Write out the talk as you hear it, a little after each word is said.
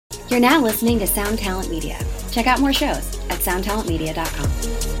You're now listening to Sound Talent Media. Check out more shows at soundtalentmedia.com.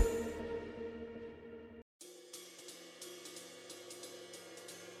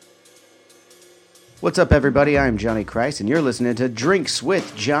 What's up, everybody? I'm Johnny Christ, and you're listening to Drinks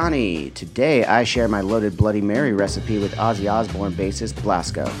with Johnny. Today, I share my loaded Bloody Mary recipe with Ozzy Osbourne bassist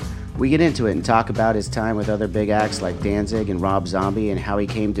Blasko. We get into it and talk about his time with other big acts like Danzig and Rob Zombie and how he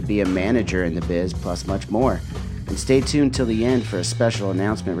came to be a manager in the biz, plus much more. And stay tuned till the end for a special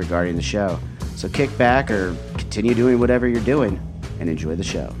announcement regarding the show. So kick back or continue doing whatever you're doing and enjoy the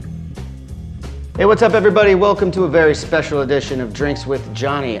show. Hey, what's up, everybody? Welcome to a very special edition of Drinks with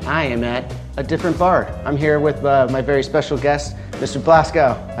Johnny. I am at a different bar. I'm here with my very special guest, Mr.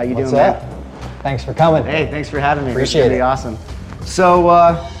 Blasko. How you doing, man? Thanks for coming. Hey, thanks for having me. Appreciate it. It's gonna be awesome.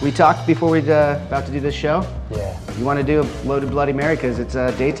 So we talked before we about to do this show. Yeah. You want to do a loaded Bloody Mary because it's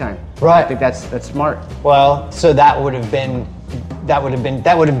daytime. Right. I think that's smart. Well, so that would have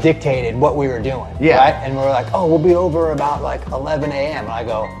dictated what we were doing. Yeah. Right? And we were like, oh, we'll be over about like 11 a.m. And I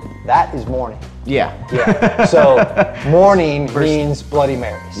go, that is morning. Yeah. Yeah. So morning means Bloody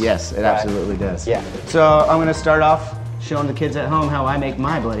Marys. Yes, it absolutely does. Yeah. So I'm going to start off showing the kids at home how I make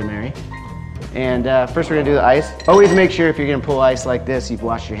my Bloody Mary. And first we're going to do the ice. Always make sure if you're going to pull ice like this, you've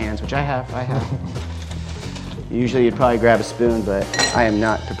washed your hands, which I have. Usually you'd probably grab a spoon, but I am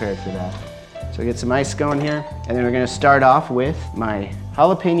not prepared for that. So we get some ice going here. And then we're going to start off with my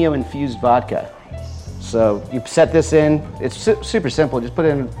jalapeno infused vodka. So you set this in, it's super simple. Just put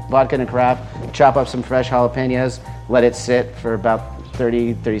in vodka in a carafe, chop up some fresh jalapenos, let it sit for about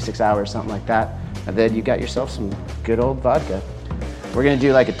 36 hours, something like that. And then you got yourself some good old vodka. We're gonna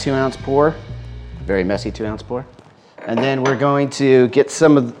do like a 2-ounce pour, very messy 2-ounce pour. And then we're going to get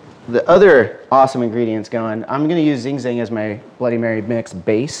some of the other awesome ingredients going. I'm gonna use Zing Zing as my Bloody Mary mix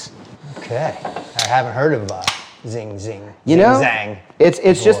base. Okay. I haven't heard of Zing Zing. You know, Zang.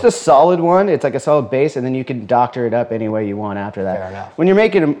 It's just a solid one. It's like a solid base, and then you can doctor it up any way you want after that. Fair enough. When you're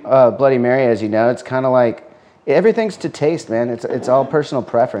making a Bloody Mary, as you know, it's kind of like everything's to taste, man. It's all personal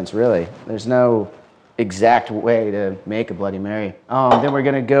preference, really. There's no exact way to make a Bloody Mary. Then we're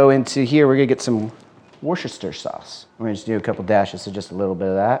gonna go into here. We're gonna get some Worcestershire sauce. We're gonna just do a couple dashes, so just a little bit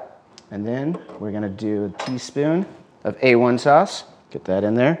of that, and then we're gonna do a teaspoon of A1 sauce. Get that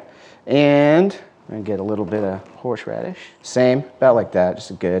in there, and we're gonna get a little bit of horseradish. Same, about like that, just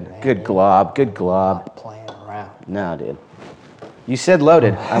a good glob, good glob. Not playing around. No, dude. You said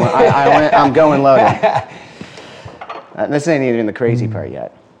loaded. I'm going loaded. This ain't even the crazy part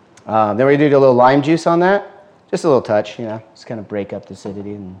yet. Then we're gonna do a little lime juice on that. Just a little touch, you know, just kind of break up the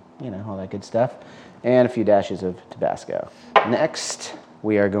acidity and, you know, all that good stuff. And a few dashes of Tabasco. Next,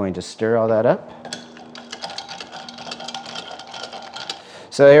 we are going to stir all that up.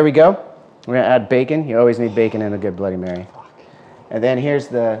 So here we go. We're gonna add bacon. You always need bacon in a good Bloody Mary. And then here's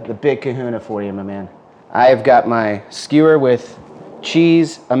the big kahuna for you, my man. I've got my skewer with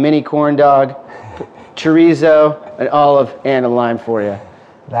cheese, a mini corn dog, chorizo, an olive, and a lime for you.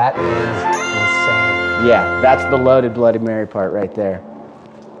 That is insane. Yeah, that's the loaded Bloody Mary part right there.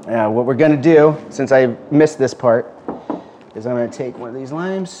 What we're gonna do, since I missed this part, is I'm gonna take one of these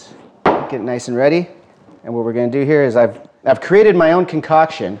limes, get it nice and ready. And what we're gonna do here is I've created my own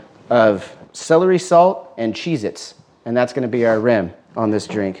concoction of celery salt and Cheez-Its, and that's gonna be our rim on this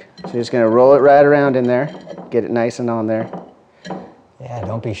drink. So you're just gonna roll it right around in there, get it nice and on there. Yeah,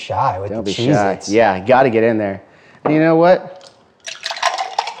 don't be shy with Don't the be shy. Cheez-Its. Yeah, you gotta get in there. And you know what?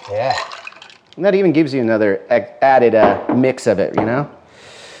 Yeah. And that even gives you another added mix of it, you know?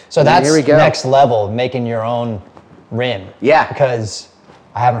 So that's here we go. next level, making your own rim. Yeah. Because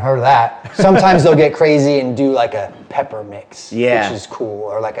I haven't heard of that. Sometimes they'll get crazy and do like a pepper mix, Yeah. which is cool,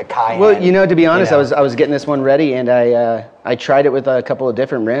 or like a cayenne. Well, you know, to be honest, you know. I was getting this one ready, and I tried it with a couple of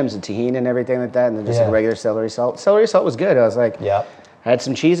different rims, and tahini and everything like that, and then just Yeah. like regular celery salt. Celery salt was good. I was like, Yep. I had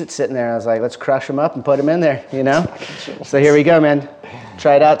some Cheez-Its sitting there. I was like, let's crush them up and put them in there, you know? So here we go, man.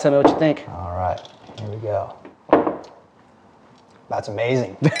 Try it out. Tell me what you think. All right, here we go. That's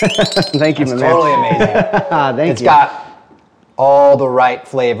amazing. Thank you, It's my man. totally amazing. Thank It's you. got all the right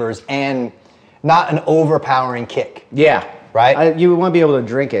flavors and not an overpowering kick. Yeah. Right? You want to be able to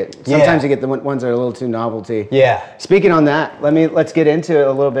drink it. Sometimes Yeah. you get the ones that are a little too novelty. Yeah. Speaking on that, let's get into it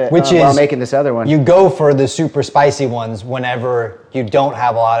a little bit Which while is making this other one. You go for the super spicy ones whenever you don't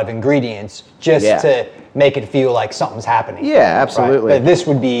have a lot of ingredients, just Yeah. to make it feel like something's happening. Yeah, absolutely. Right? But this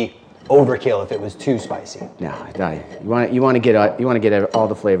would be overkill if it was too spicy. No, you want to get all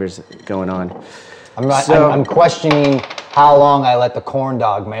the flavors going on. I'm questioning how long I let the corn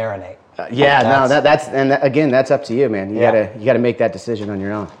dog marinate. That's up to you, man. You Yeah. gotta make that decision on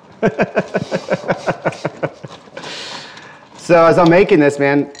your own. So as I'm making this,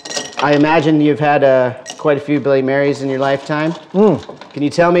 man, I imagine you've had quite a few Bloody Marys in your lifetime. Can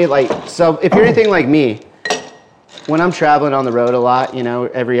you tell me, so if you're anything like me, when I'm traveling on the road a lot,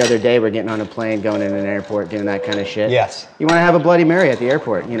 every other day we're getting on a plane, going in an airport, doing that kind of shit. Yes. You want to have a Bloody Mary at the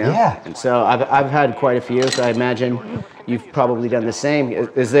airport, Yeah. And so I've had quite a few, so I imagine you've probably done the same.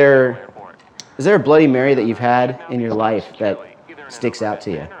 Is there a Bloody Mary that you've had in your life that sticks out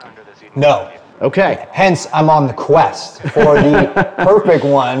to you? No. Okay. Hence, I'm on the quest for the perfect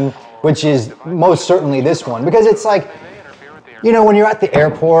one, which is most certainly this one. Because it's like, when you're at the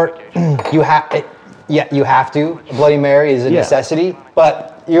airport, you have to. A Bloody Mary is a necessity,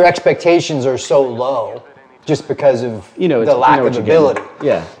 but your expectations are so low just because of the lack of ability.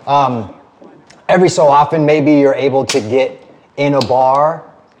 Yeah. Every so often, maybe you're able to get in a bar,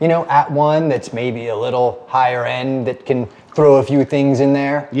 at one that's maybe a little higher end that can throw a few things in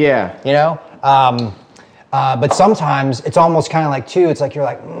there. Yeah. But sometimes it's almost kind of like too. It's like you're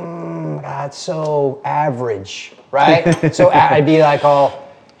like, God, it's so average, right? So I'd be like,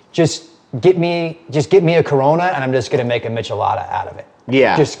 just get me a Corona, and I'm just gonna make a Michelada out of it.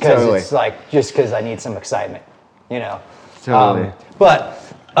 Yeah. Just because totally. it's like, just because I need some excitement, Totally.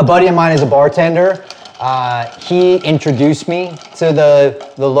 But a buddy of mine is a bartender. He introduced me to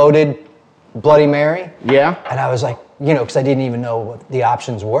the loaded Bloody Mary. Yeah. And I was like, because I didn't even know what the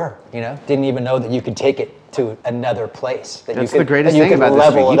options were, Didn't even know that you could take it to another place. That's the greatest thing about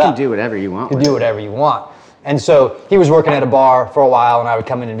this drink. You can do whatever you want. You can do whatever you want. And so he was working at a bar for a while, and I would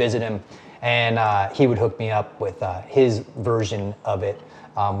come in and visit him, and he would hook me up with his version of it,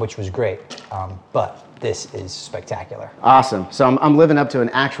 which was great. But this is spectacular. Awesome. So I'm living up to an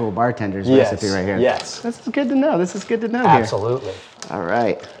actual bartender's recipe right here. Yes. This is good to know. Absolutely. Here. All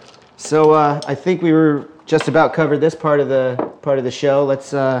right. So I think we were just about covered this part of the show.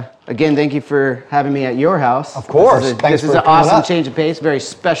 Let's again thank you for having me at your house. Of course. This is an awesome change of pace. Very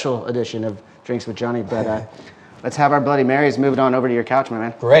special edition of Drinks with Johnny. But let's have our Bloody Marys. Move it on over to your couch, my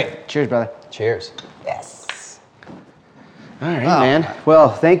man. Great. Cheers, brother. Cheers. Yes. All right, man. Well,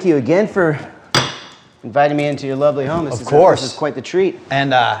 thank you again for inviting me into your lovely home. This is quite the treat.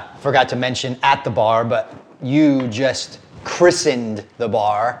 And forgot to mention at the bar, but you just christened the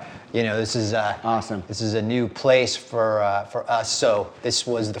bar. This is awesome. This is a new place for us. So this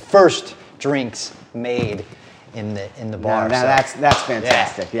was the first drinks made in the bar. Now that's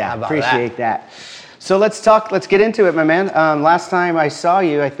fantastic. Yeah, appreciate that. So let's get into it, my man. Last time I saw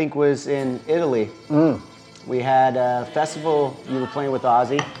you, I think was in Italy. We had a festival. You were playing with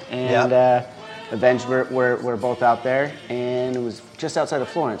Ozzy, and Avenged were both out there, and it was just outside of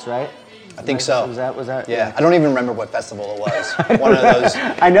Florence, right? I think so. Was that? Yeah. I don't even remember what festival it was. One of those.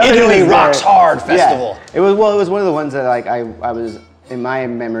 I know Italy Rocks Hard festival. Yeah. It was one of the ones that I was in my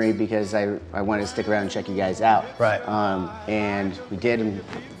memory because I wanted to stick around and check you guys out. Right. And we did, and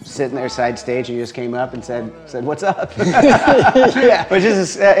sitting there side stage, and you just came up and said what's up? Yeah. Which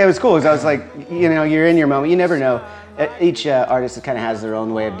is it was cool because I was like, you're in your moment. You never know. Each artist kind of has their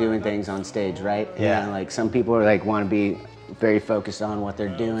own way of doing things on stage, right? Yeah. Like some people are like want to be very focused on what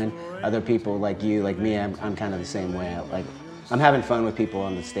they're doing. Other people like you, like me, I'm kind of the same way. I'm having fun with people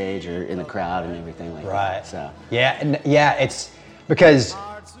on the stage or in the crowd and everything like that. Right. So it's because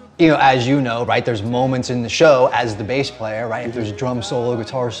as you know, right, there's moments in the show as the bass player, right? If there's a drum solo,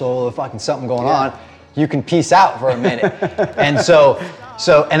 guitar solo, fucking something going on, you can peace out for a minute. And so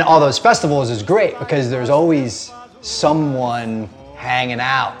and all those festivals is great because there's always someone hanging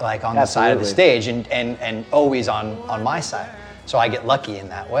out like on the side of the stage and always on my side. So I get lucky in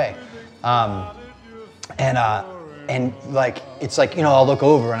that way. And like it's like, I'll look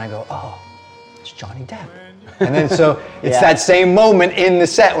over and I go, oh, it's Johnny Depp. And then so it's that same moment in the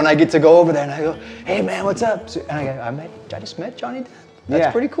set when I get to go over there and I go, hey man, what's up? And I go, I just met Johnny Depp.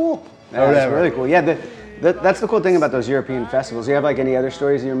 That's pretty cool. That's really cool. Yeah, that's the cool thing about those European festivals. Do you have like any other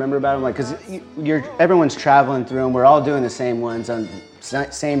stories you remember about them? Like, because everyone's traveling through them. We're all doing the same ones on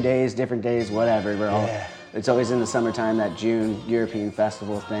same days, different days, whatever. It's always in the summertime, that June European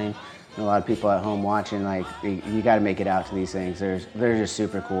festival thing. And a lot of people at home watching, like, you got to make it out to these things. They're just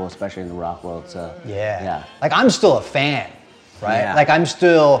super cool, especially in the rock world. So yeah. Like I'm still a fan, right? Yeah. Like I'm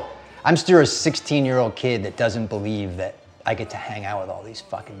still a 16-year-old kid that doesn't believe that I get to hang out with all these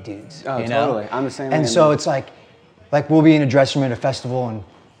fucking dudes. Oh, totally. I'm the same way. And so it's like we'll be in a dressing room at a festival and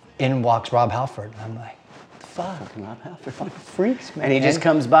in walks Rob Halford. And I'm like, fuck, Rob Halford. Fucking freaks, man. And he just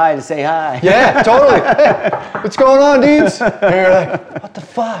comes by to say hi. Yeah, totally. Hey, what's going on, dudes? And you're like, what the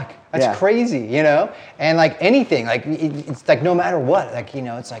fuck? That's crazy, And like anything, like it's like no matter what, like,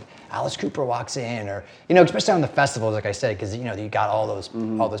 it's like Alice Cooper walks in or, especially on the festivals, like I said, because, you got all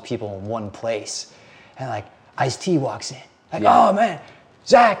those people in one place. And like Ice-T walks in. Like, oh man,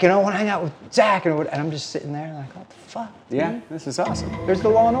 Zach, I want to hang out with Zach. And I'm just sitting there like, what the fuck? Yeah, this is awesome. There's the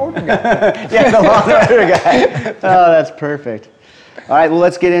Law and Order guy. Yeah, the Law and Order guy. Oh, that's perfect. All right, well,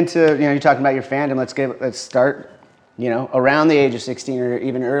 let's get into, you're talking about your fandom. Let's start, around the age of 16 or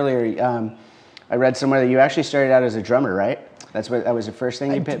even earlier. I read somewhere that you actually started out as a drummer, right? That was the first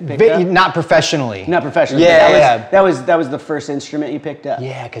thing you picked up? Not professionally. Not professionally. Yeah, that was the first instrument you picked up.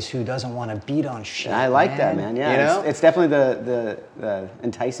 Yeah, because who doesn't want to beat on shit? I like that, man. Yeah, it's definitely the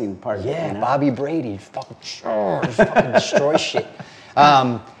enticing part of it. Yeah, Bobby Brady, fucking destroy shit.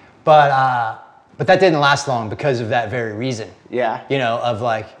 But that didn't last long because of that very reason. Yeah. Of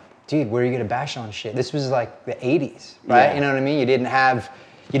like, dude, where are you gonna bash on shit? This was like the '80s, right? Yeah. You know what I mean? You didn't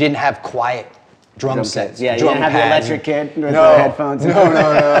have quiet drum sets. Yeah, you drum didn't have the electric kid with no, the headphones.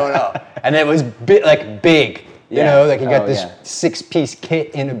 No. And it was big. Yeah. Like you got this 6-piece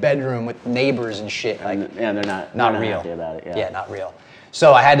kit in a bedroom with neighbors and shit. Like, they're not real. Happy about it. Yeah, not real.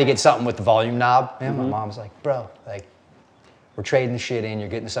 So I had to get something with the volume knob. And my mom was like, bro, we're trading the shit in. You're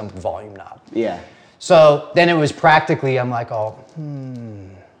getting something with the volume knob. Yeah. So then it was practically, I'm like,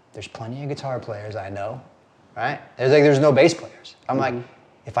 there's plenty of guitar players I know, right? There's no bass players. I'm like,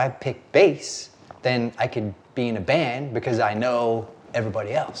 if I pick bass, then I could be in a band because I know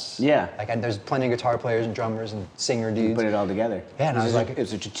everybody else. Yeah. There's plenty of guitar players and drummers and singer dudes. You put it all together. Yeah, and I was like, it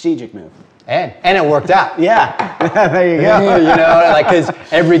was a strategic move. And it worked out. Yeah, there you go. Because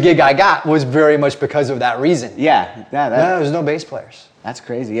every gig I got was very much because of that reason. Yeah. There's no bass players. That's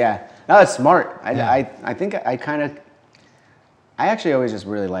crazy, yeah. No, that's smart. Yeah. I think I actually always just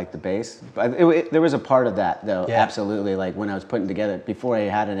really liked the bass. But there was a part of that, though, absolutely. Like when I was putting together, before I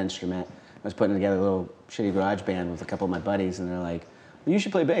had an instrument, I was putting together a little shitty garage band with a couple of my buddies, and they're like, well, you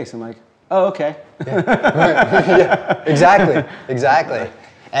should play bass. I'm like, oh, okay. Yeah, exactly.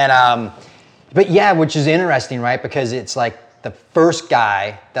 And, which is interesting, right? Because it's like the first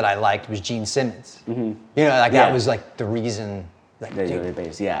guy that I liked was Gene Simmons. Mm-hmm. That was like the reason. The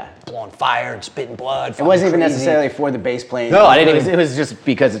bass, yeah. Blowing fire and spitting blood. It wasn't even necessarily for the bass playing. No, I didn't even. It was just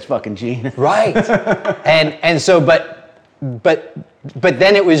because it's fucking Gene. Right. and so, but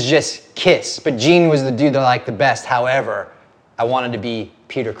then it was just Kiss. But Gene was the dude that I liked the best. However, I wanted to be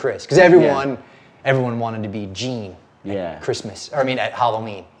Peter Criss. Because everyone wanted to be Gene at Christmas. at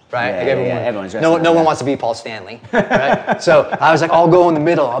Halloween. Right? Everyone's dressed no like one wants to be Paul Stanley. Right? So I was like, I'll go in the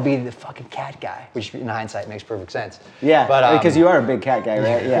middle. I'll be the fucking cat guy. Which in hindsight makes perfect sense. Yeah, but because you are a big cat guy,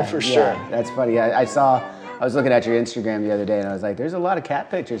 right? Yeah, for sure. That's funny. I was looking at your Instagram the other day, and I was like, "There's a lot of cat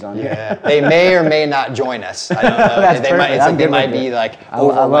pictures on here." Yeah, they may or may not join us. I don't know. They might be like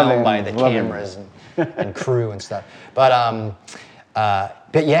overwhelmed by the cameras and crew and stuff. But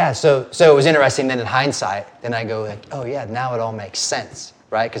yeah, so it was interesting. Then in hindsight, then I go like, oh yeah, now it all makes sense,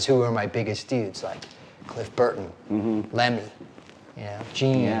 right? Because who were my biggest dudes? Like Cliff Burton, Lemmy,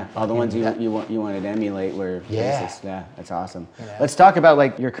 Gene. Yeah, all the ones you wanted to emulate were bassists. Yeah, that's awesome. Yeah. Let's talk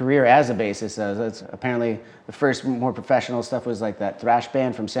about your career as a bassist. That's apparently the first more professional stuff was like that thrash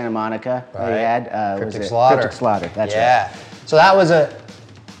band from Santa Monica that you had. Cryptic Slaughter. Cryptic Slaughter. That's right. Yeah. So that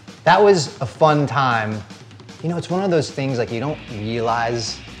was a fun time. It's one of those things you don't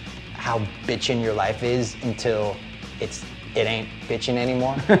realize how bitchin' your life is until it ain't bitching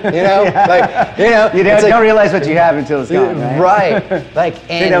anymore. You don't realize what you have until it's gone, right? Right. I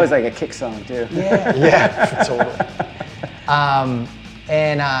think that was like a Kick song too. Yeah, totally.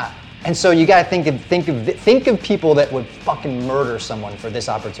 And so you gotta think of people that would fucking murder someone for this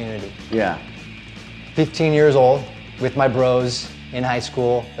opportunity. Yeah. 15 years old with my bros in high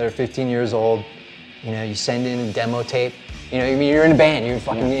school that are 15 years old. You send in a demo tape. You're in a band. You're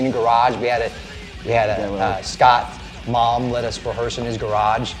fucking in a garage. We had a Scott. Mom let us rehearse in his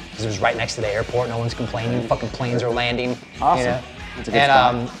garage because it was right next to the airport. No one's complaining. Fucking planes are landing. Awesome. That's a good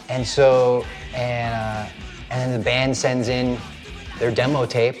spot. And then the band sends in their demo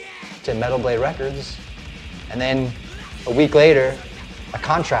tape to Metal Blade Records, and then a week later, a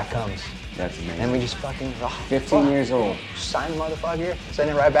contract comes. That's amazing. And we just fucking 15 years old. Sign the motherfucker, send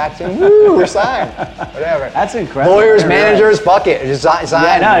it right back to him. Woo, we're signed. Whatever. That's incredible. Lawyers, managers, fuck it. Just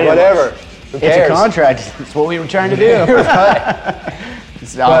sign, whatever. Who cares? It's a contract. It's what we were trying to do.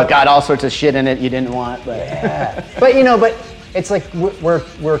 It's got all sorts of shit in it you didn't want. But yeah. But it's like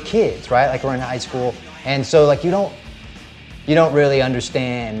we're kids, right? We're in high school, and so you don't really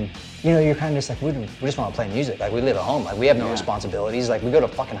understand. You're kind of just we just want to play music. We live at home. We have no responsibilities. We go to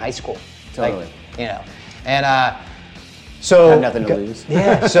fucking high school. Totally. And so have nothing to lose.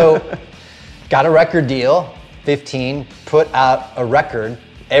 Yeah. So got a record deal. 15. Put out a record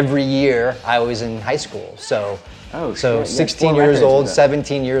every year I was in high school. So Oh, so shit. 16 4 years records old, with it.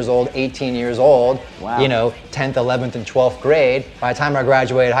 17 years old, 18 years old, Wow. 10th, 11th, and 12th grade. By the time I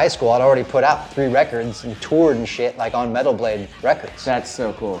graduated high school, I'd already put out 3 records and toured and shit, like on Metal Blade Records. That's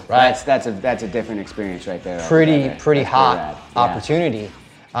so cool. Right. That's a different experience right there. Pretty That's hot rad. opportunity.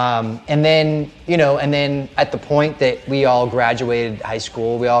 And then at the point that we all graduated high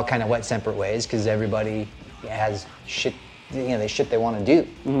school, we all kind of went separate ways because everybody has shit, they shit they want to do,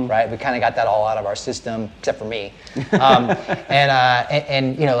 right? We kind of got that all out of our system, except for me. Like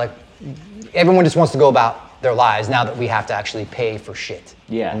everyone just wants to go about their lives now that we have to actually pay for shit.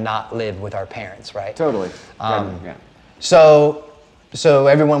 Yeah. And not live with our parents, right? Totally. So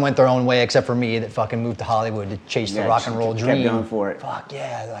everyone went their own way except for me that fucking moved to Hollywood to chase the rock and roll kept dream. going for it. Fuck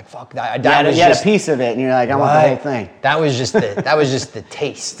yeah, like fuck You that. had a piece of it, and you're like, I want the whole thing. That was just the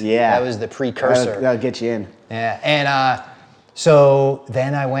taste. Yeah. That was the precursor. That'll get you in. Yeah, and so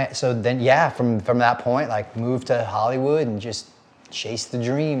then from that point, like moved to Hollywood and just chased the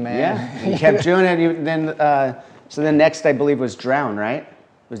dream, man. Yeah, you kept doing it. So then next, I believe, was Drown, right?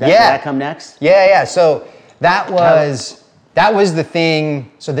 Did that come next? Yeah. So that was the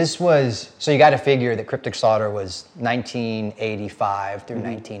thing. So you got to figure that Cryptic Slaughter was 1985 through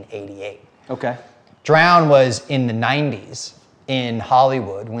 1988. Okay. Drown was in the 90s in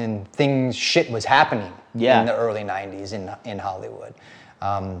Hollywood when shit was happening in the early 90s in Hollywood.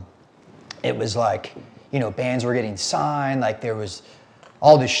 It was like, bands were getting signed, like there was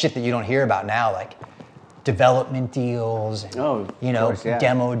all this shit that you don't hear about now, like development deals and,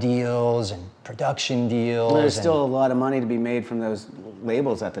 demo deals and production deals. Well, there's still a lot of money to be made from those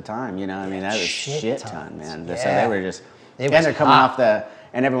labels at the time, I mean, that was shit ton, man. Yeah. So they were just, and they're coming off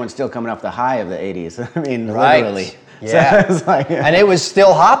and everyone's still coming off the high of the 80s. I mean, literally. Yeah. So it's like, and it was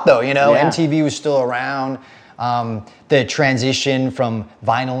still hot though, Yeah. MTV was still around. The transition from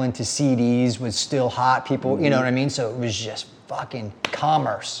vinyl into CDs was still hot. People, you know what I mean? So it was just fucking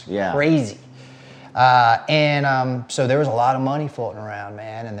commerce. Yeah. Crazy. So there was a lot of money floating around,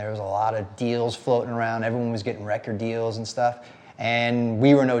 man, and there was a lot of deals floating around. Everyone was getting record deals and stuff, and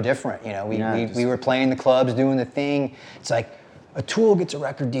we were no different. We were playing the clubs, doing the thing. It's like a Tool gets a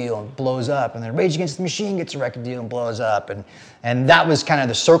record deal and blows up, and then Rage Against the Machine gets a record deal and blows up, and that was kind of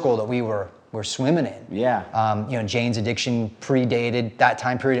the circle that we were swimming in. Yeah. Jane's Addiction predated that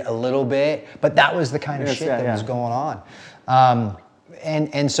time period a little bit, but that was the kind of shit that was going on.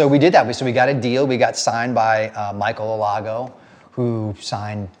 And so we did that. So we got a deal. We got signed by Michael Alago, who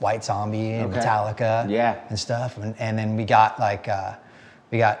signed White Zombie and Metallica and stuff. And then we got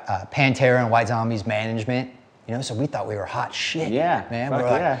Pantera and White Zombie's management. So we thought we were hot shit. Yeah, man. We were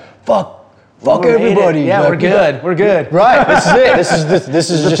like, fuck everybody. Yeah, we're good. We're good. Right. This is it. This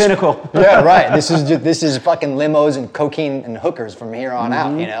is the just pinnacle. Yeah, right. This is fucking limos and cocaine and hookers from here on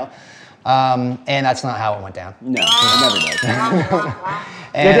out. And that's not how it went down. No, it never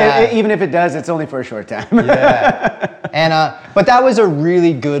does. Even if it does, it's only for a short time. But that was a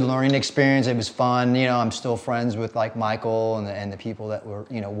really good learning experience. It was fun. I'm still friends with like Michael and the people that were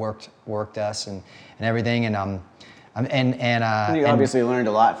worked us and everything. And you obviously learned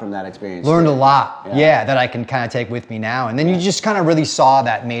a lot from that experience. Learned a lot, that I can kind of take with me now. And then you just kind of really saw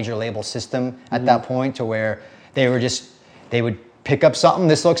that major label system at that point, to where they would pick up something.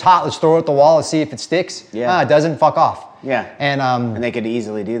 This looks hot. Let's throw it at the wall and see if it sticks. Yeah. It doesn't. Fuck off. Yeah. And they could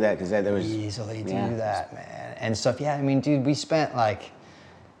easily do that because there was easily do that, man, and stuff. Yeah, I mean, dude, we spent like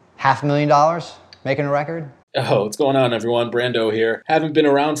 $500,000 making a record. Oh, what's going on, everyone? Brando here. Haven't been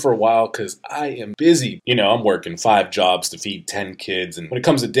around for a while because I am busy. I'm working 5 jobs to feed 10 kids, and when it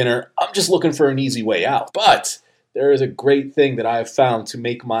comes to dinner, I'm just looking for an easy way out. But there is a great thing that I have found to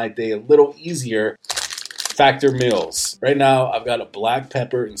make my day a little easier. Factor Meals. Right now, I've got a black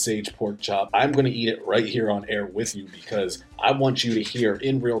pepper and sage pork chop. I'm going to eat it right here on air with you because I want you to hear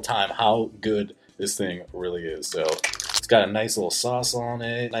in real time how good this thing really is. So it's got a nice little sauce on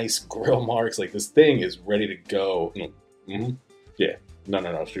it, nice grill marks. Like, this thing is ready to go. Mm-hmm. Yeah.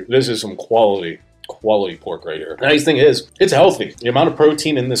 No. This is some quality pork right here. The nice thing is, it's healthy. The amount of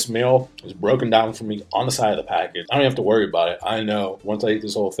protein in this meal is broken down for me on the side of the package. I don't have to worry about it. I know once I eat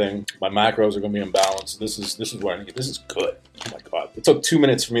this whole thing, my macros are going to be in balance. This is what I need. This is good. Oh my God. It took 2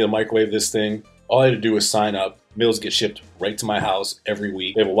 minutes for me to microwave this thing. All I had to do was sign up. Meals get shipped right to my house every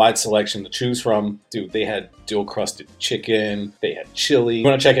week. They have a wide selection to choose from. Dude, they had dill crusted chicken. They had chili. If you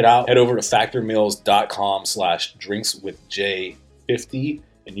want to check it out, head over to factormeals.com/drinkswithj50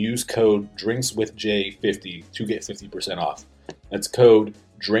 and use code drinkswithj50 to get 50% off. That's code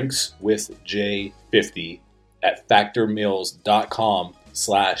drinkswithj50 at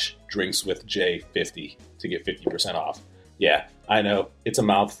factormeals.com/drinkswithj50 to get 50% off. Yeah, I know, it's a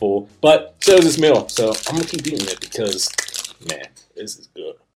mouthful, but so is this meal. So I'm going to keep eating it because, man, this is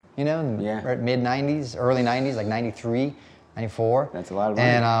good. You know, mid-90s, early 90s, like 93, 94. That's a lot of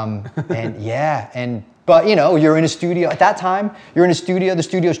money. But you know, you're in a studio at that time. You're in a studio. The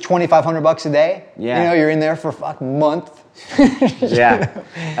studio's $2,500 a day. Yeah. You know, you're in there for a fucking month. Yeah,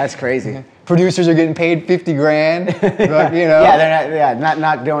 that's crazy. Producers are getting paid $50,000. Like, you know. Yeah, they're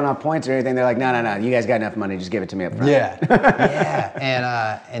not going on points or anything. They're like, no. You guys got enough money. Just give it to me up front.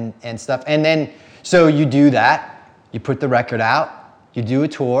 Yeah, and stuff. And then so you do that. You put the record out. You do a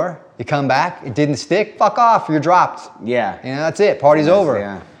tour. You come back. It didn't stick. Fuck off. You're dropped. Yeah. You know, that's it. Party's over.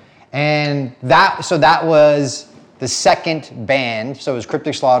 Yeah. And that was the second band. So it was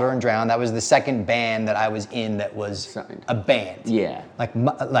Cryptic Slaughter and Drown. That was the second band that I was in that was a band. Yeah. Like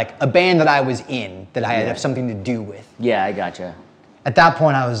a band that I was in that I had something to do with. Yeah, I gotcha. At that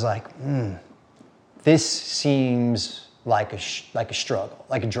point, I was like, this seems like a struggle,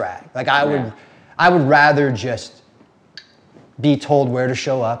 like a drag. Like I would rather just be told where to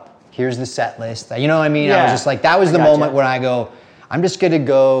show up. Here's the set list. You know what I mean? Yeah. I was just like, that was the moment when I go, I'm just gonna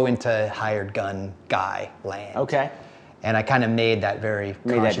go into hired gun guy land. Okay. And I kind of made that very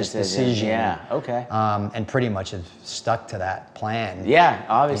conscious decision. Yeah, okay. And pretty much have stuck to that plan. Yeah,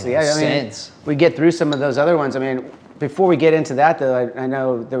 obviously. I mean, since. We get through some of those other ones. I mean, before we get into that though, I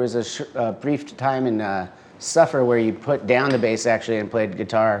know there was a brief time in Suffer where you put down the bass actually and played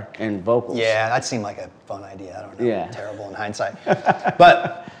guitar and vocals. Yeah, that seemed like a fun idea. I don't know. Yeah. Terrible in hindsight.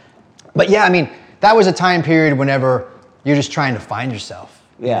 But yeah, I mean, that was a time period whenever you're just trying to find yourself.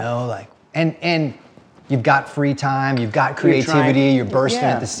 Yeah. You know, like and you've got free time, you've got creativity, you're bursting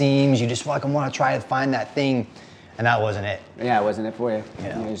at the seams, you just fucking want to try to find that thing, and that wasn't it. Yeah, it wasn't it for you.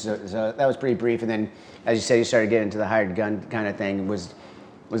 Yeah. So that was pretty brief, and then as you said, you started getting into the hired gun kind of thing. Was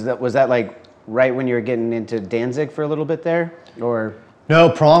that like right when you were getting into Danzig for a little bit there, or? No,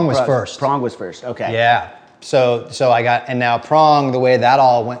 Prong was first. Prong was first. Okay. Yeah. So I got, and now Prong, the way that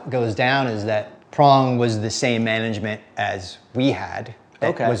all goes down is that Prong was the same management as we had.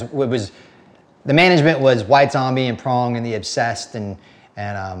 Okay. The management was White Zombie and Prong and the Obsessed and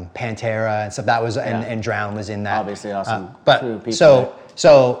Pantera and stuff. That was and Drown was in that. Obviously awesome.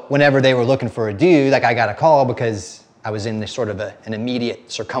 So whenever they were looking for a dude, like I got a call because I was in this sort of an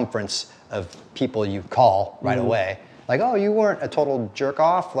immediate circumference of people you call right away. Like, oh, you weren't a total jerk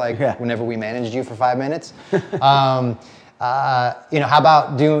off, like whenever we managed you for 5 minutes. How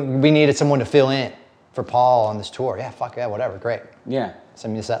about we needed someone to fill in for Paul on this tour. Yeah, fuck yeah, whatever, great. Yeah.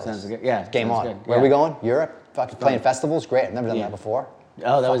 Send me the set list. Sounds good. Yeah. Game on. Good. Where are we going? Europe? Fucking playing festivals? Great, I've never done that before.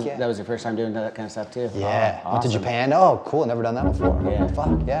 Oh, that was your first time doing that kind of stuff too? Yeah, Oh, awesome. went to Japan. Oh, cool, never done that before. Yeah.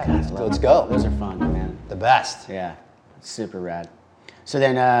 Fuck, yeah, let's go. Those are fun, man. The best. Yeah, super rad. So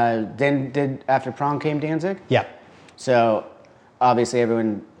then after Prong came Danzig? Yeah. So obviously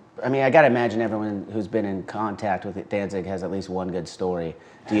everyone, I mean, I gotta imagine everyone who's been in contact with Danzig has at least one good story.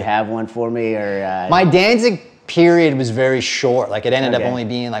 Do you have one for me, or? My Danzig period was very short. Like it ended up only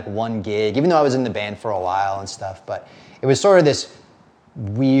being like one gig, even though I was in the band for a while and stuff. But it was sort of this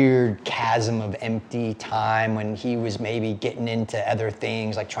weird chasm of empty time when he was maybe getting into other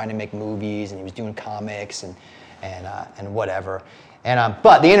things, like trying to make movies, and he was doing comics and whatever. And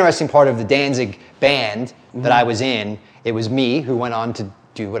but the interesting part of the Danzig band that I was in, it was me who went on to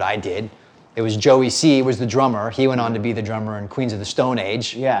do what I did. It was Joey C. was the drummer. He went on to be the drummer in Queens of the Stone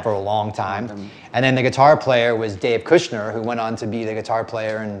Age for a long time. And then the guitar player was Dave Kushner, who went on to be the guitar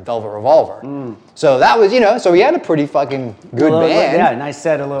player in Velvet Revolver. So that was, so we had a pretty fucking good band. Yeah, nice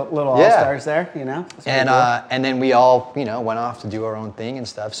set of little all-stars there, And then we all, went off to do our own thing and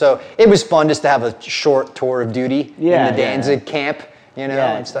stuff. So it was fun just to have a short tour of duty in the Danzig camp,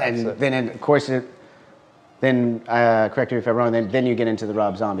 and stuff. And then, of course, correct me if I'm wrong, then you get into the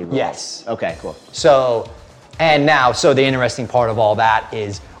Rob Zombie role. Yes. Okay, cool. So the interesting part of all that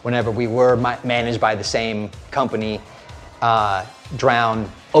is whenever we were managed by the same company, Drown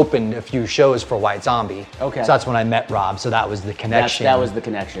opened a few shows for White Zombie. Okay. So that's when I met Rob, so that was the connection. That was the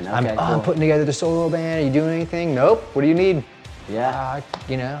connection, okay, cool. I'm putting together the solo band, are you doing anything? Nope, what do you need? Yeah.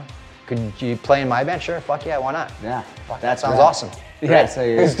 Could you play in my band? Sure, fuck yeah, why not? Yeah. That sounds awesome. Yeah, so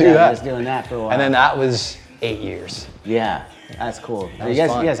you're Let's do that. Just doing that for a while. And then that was 8 years. Yeah, that's cool. You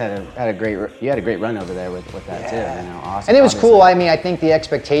guys had a great run over there with that too. Awesome. And it was cool. I mean, I think the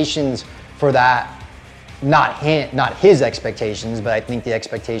expectations for that, not his expectations, but I think the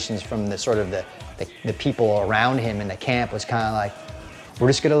expectations from the sort of the people around him in the camp was kind of like, we're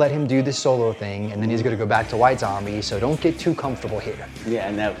just gonna let him do this solo thing, and then he's gonna go back to White Zombie, so don't get too comfortable here. Yeah,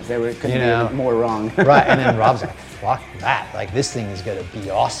 and couldn't be more wrong. Right, and then Rob's like, fuck that, like this thing is gonna be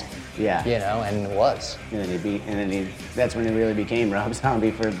awesome. Yeah. You know, and it was. And then that's when it really became Rob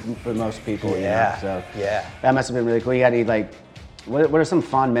Zombie for most people. Yeah. You know? So yeah. That must have been really cool. You got any what are some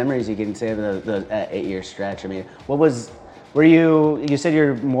fond memories you can say of the 8-year stretch? I mean, you said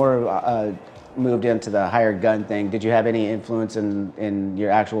you're more moved into the hired gun thing. Did you have any influence in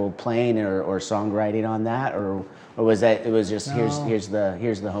your actual playing or songwriting on that, or was it just No. here's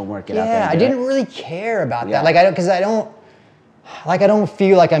the homework, get out there? Yeah, and I do didn't it? really care about Yeah. that. I don't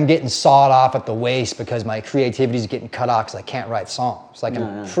feel like I'm getting sawed off at the waist because my creativity is getting cut off because I can't write songs. Like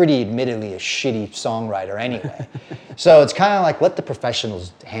I'm pretty admittedly a shitty songwriter anyway. So it's kind of like let the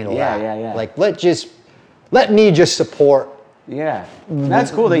professionals handle that. Yeah. Like let me just support. Yeah,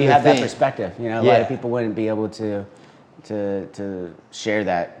 that's cool that you have that thing. perspective. You know, a lot of people wouldn't be able to share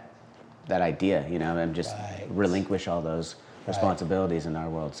that idea. You know, and just relinquish all those responsibilities in our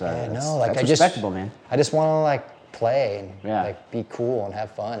world. So that's respectable, man. I just want to like play and like be cool and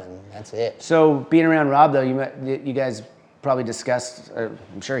have fun, and that's it. So being around Rob though, you guys probably discussed, or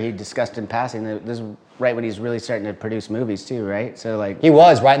I'm sure he discussed in passing, that this is right when he's really starting to produce movies too, right? So like he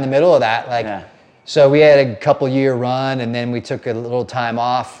was right in the middle of that, like. So we had a couple year run, and then we took a little time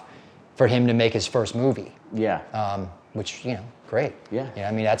off for him to make his first movie. Yeah. Which, great. Yeah.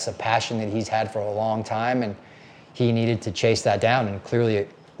 I mean, that's a passion that he's had for a long time, and he needed to chase that down, and clearly it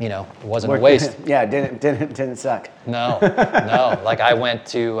wasn't a waste. Yeah, didn't suck. No. Like I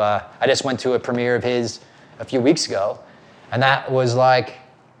just went to a premiere of his a few weeks ago, and that was like,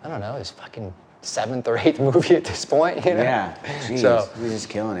 I don't know, his fucking 7th or 8th movie at this point, Yeah. Jeez, so you're just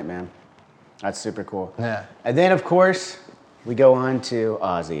killing it, man. That's super cool. Yeah. And then, of course, we go on to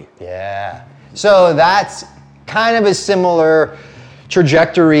Ozzy. Yeah. So that's kind of a similar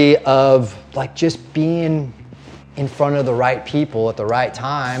trajectory of like just being in front of the right people at the right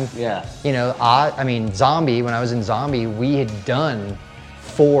time. Yeah. Zombie, when I was in Zombie, we had done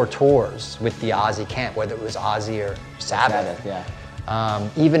 4 tours with the Ozzy camp, whether it was Ozzy or Sabbath. Yeah.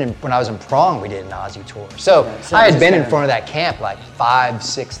 Even when I was in Prong, we did an Ozzy tour. So I had been in front of that camp like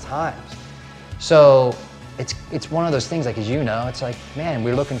 5-6 times. So it's one of those things, like, as you know, it's like, man,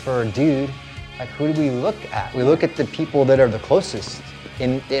 we're looking for a dude. Like, who do we look at? We look at the people that are the closest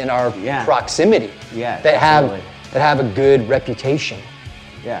in our proximity. Yeah, that absolutely. have a good reputation.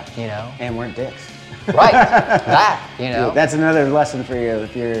 Yeah. And weren't dicks. Right. That. That's another lesson for you.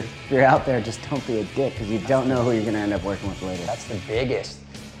 If you're out there, just don't be a dick, because you don't know who you're gonna end up working with later. That's the biggest.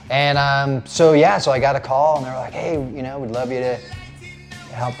 And so I got a call, and they were like, hey, we'd love you to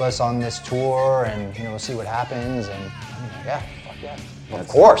help us on this tour, and we'll see what happens. And I'm like, yeah, fuck yeah, of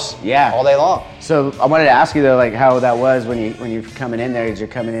course, all day long. So I wanted to ask you though, like, how that was when you're coming in there. You're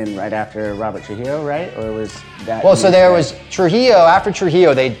coming in right after Robert Trujillo, right? Or was that? Well, so there was Trujillo. After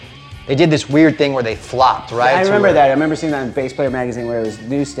Trujillo, they did this weird thing where they flopped, right? I remember that. I remember seeing that in Bass Player magazine where it was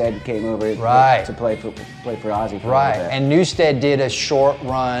Newstead came over to play for Ozzy. For a little bit. And Newstead did a short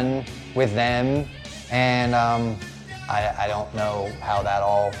run with them, and I don't know how that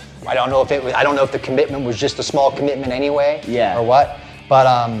all. I don't know if the commitment was just a small commitment anyway. Yeah. Or what.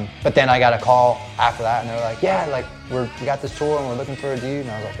 But then I got a call after that, and they were like, yeah, like we got this tour and we're looking for a dude,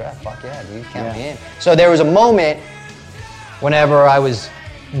 and I was like, yeah, fuck yeah, dude, count me in. So there was a moment whenever I was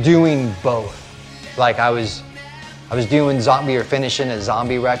doing both. Like I was doing Zombie, or finishing a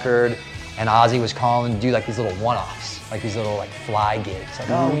Zombie record, and Ozzy was calling to do like these little one-offs, like these little like fly gigs. Like,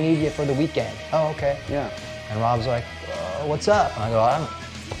 oh, we need you for the weekend. Oh, okay. Yeah. And Rob's like, what's up? And I go,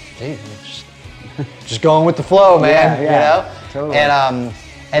 dude, just going with the flow, man. Totally.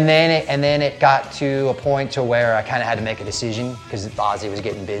 And then it got to a point to where I kind of had to make a decision, because Ozzy was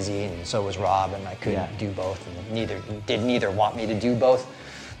getting busy and so was Rob, and I couldn't do both, and neither want me to do both.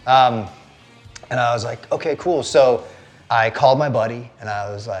 And I was like, okay, cool. So I called my buddy and I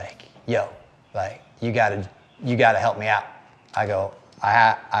was like, yo, like you gotta help me out. I go,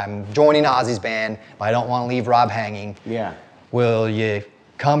 I'm joining Ozzy's band, but I don't want to leave Rob hanging. Yeah. Will you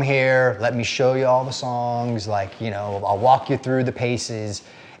come here? Let me show you all the songs. Like, I'll walk you through the paces.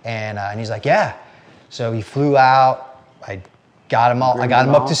 And he's like, yeah. So he flew out. I got him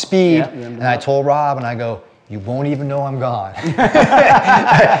up to speed. Yeah, and I told Rob, and I go, you won't even know I'm gone.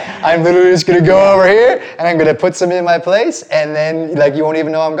 I'm literally just gonna go over here, and I'm gonna put some in my place, and then like you won't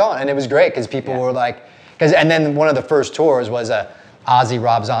even know I'm gone. And it was great, because people were like, and then one of the first tours was a Ozzy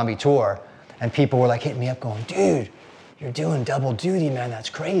Rob Zombie tour, and people were like hitting me up going, dude, you're doing double duty, man, that's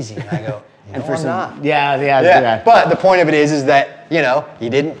crazy. And I go, I'm not. Yeah. But the point of it is that, you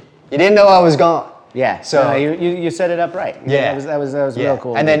didn't know I was gone. Yeah. So no, you set it up right. Yeah. That was real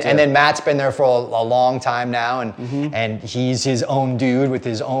cool. And then Matt's been there for a long time now, and he's his own dude with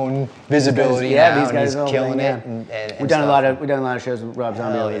his own visibility now, these guys and he's killing it. And we've done a lot of shows with Rob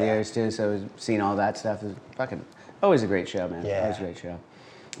Zombie over the years too, so we've seen all that stuff. It's fucking always a great show, man. Yeah. Always a great show.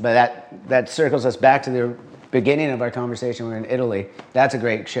 But that circles us back to the beginning of our conversation. We're in Italy. That's a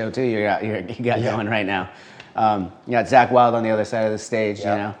great show too. You got going right now. You got Zach Wilde on the other side of the stage. You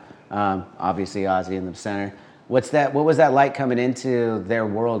know, obviously Ozzy in the center. What was that like coming into their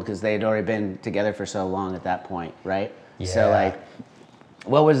world? Because they had already been together for so long at that point, right? Yeah. So like,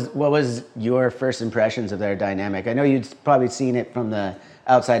 what was your first impressions of their dynamic? I know you'd probably seen it from the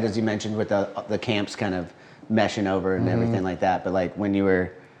outside, as you mentioned, with the camps kind of meshing over and everything like that. But like when you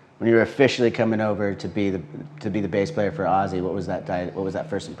were officially coming over to be the bass player for Ozzy, what was that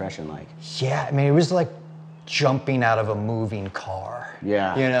first impression like? Yeah, I mean, it was like jumping out of a moving car.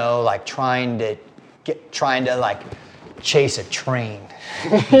 Yeah. You know, like trying to like chase a train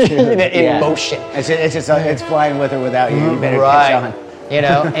in motion. It's flying with or without you. You better right. catch on. You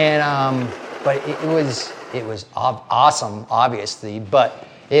know, and but it was awesome, obviously, but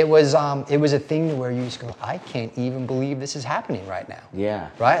it was a thing where you just go, I can't even believe this is happening right now. Yeah.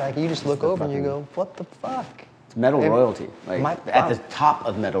 Right? Like you just look over and you go, what the fuck? It's metal royalty. Like at the top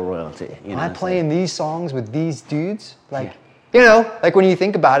of metal royalty. You know, am I playing these songs with these dudes? Like, you know, like when you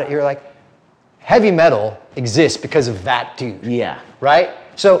think about it, you're like, heavy metal exists because of that dude. Yeah. Right?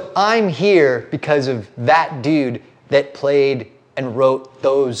 So I'm here because of that dude that played and wrote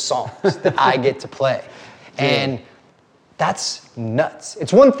those songs that I get to play. And that's nuts.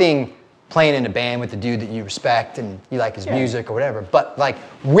 It's one thing playing in a band with a dude that you respect and you like his music or whatever, but like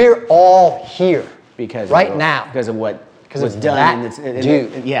we're all here because now because of what was done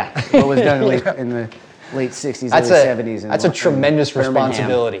dude. Yeah, what was done in the late 60s, early 70s. That's a tremendous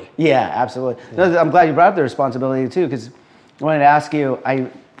responsibility. Yeah, absolutely. No, I'm glad you brought up the responsibility too, because I wanted to ask you,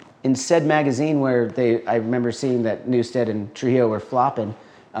 in said magazine where I remember seeing that Newsted and Trujillo were flopping,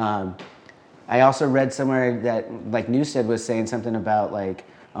 I also read somewhere that like Newsted was saying something about like,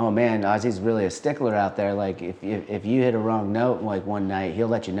 oh man, Ozzy's really a stickler out there. Like if you hit a wrong note like one night, he'll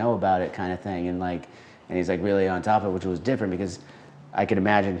let you know about it, kind of thing. And he's like really on top of it, which was different because I could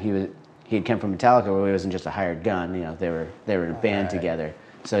imagine he'd come from Metallica where he wasn't just a hired gun. You know, they were in a band together.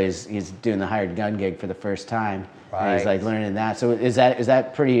 So he's doing the hired gun gig for the first time. Right. And he's like learning that. So is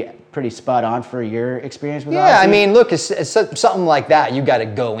that pretty spot on for your experience with Ozzy? Yeah, I mean, look, it's something like that. You got to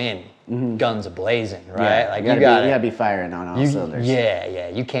go in. Guns a-blazing, right? Yeah, like you gotta be firing on all cylinders. Yeah,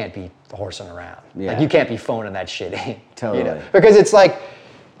 you can't be horsing around. Yeah. Like you can't be phoning that shit in. Totally. You know? Because it's like,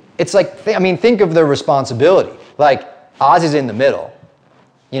 I mean, think of the responsibility. Like Ozzy's in the middle,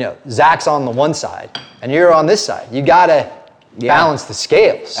 you know, Zach's on the one side, and you're on this side. You gotta balance the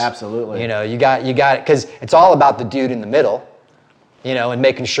scales. Absolutely. You know, you got it, because it's all about the dude in the middle. You know, and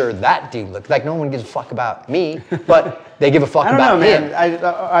making sure that dude looks like no one gives a fuck about me, but they give a fuck about him. Man.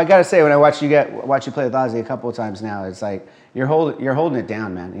 I gotta say, when I watch you play with Ozzy a couple of times now, it's like you're holding it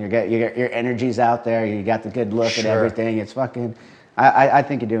down, man. Your energy's out there. You got the good look and everything. It's fucking. I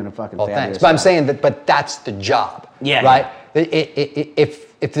think you're doing a fucking. Well, thanks. But I'm saying that. But that's the job. Yeah. Right.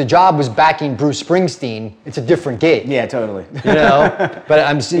 If the job was backing Bruce Springsteen, it's a different gig. Yeah, totally. You know. But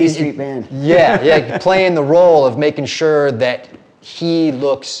I'm seeing Street band. Yeah, playing the role of making sure that he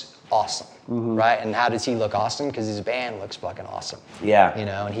looks awesome, right? And how does he look awesome? Because his band looks fucking awesome. Yeah. You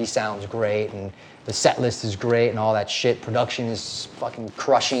know, and he sounds great, and the set list is great, and all that shit. Production is fucking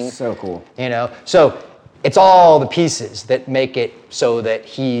crushing. So cool. You know, so it's all the pieces that make it so that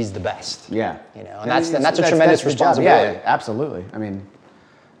he's the best. Yeah. You know, and that's a tremendous responsibility. Yeah, absolutely. I mean,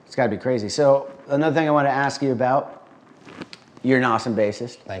 it's got to be crazy. So another thing I want to ask you about, you're an awesome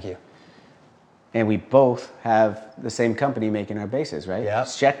bassist. Thank you. And we both have the same company making our basses, right? Yeah.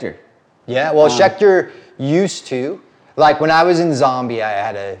 Schecter. Yeah, well, Schecter used to. Like when I was in Zombie,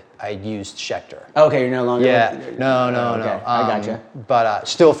 I used Schecter. Okay, you're no longer. Yeah, no. Okay. I gotcha. But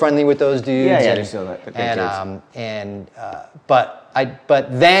still friendly with those dudes. Yeah, and, they're still dudes. But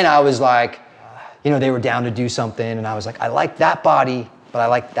then I was like, you know, they were down to do something, and I was like, I like that body, but I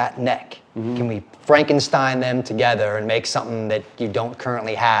like that neck. Can we Frankenstein them together and make something that you don't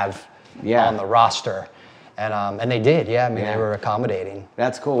currently have on the roster? And they did. Yeah, I mean, they were accommodating.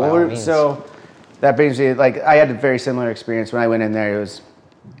 That's cool. Well, so that brings me, like, I had a very similar experience when I went in there. It was,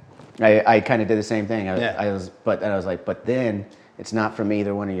 I kind of did the same thing. I was like, but then it's not from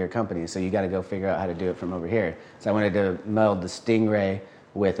either one of your companies, so you got to go figure out how to do it from over here. So I wanted to meld the Stingray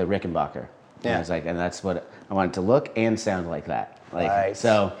with a Rickenbacker. And I was like, and that's what I wanted to look and sound like that. Like,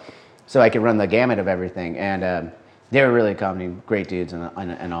 so I could run the gamut of everything. And They were really accommodating, great dudes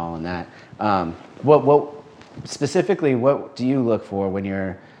and all in that. What specifically, what do you look for when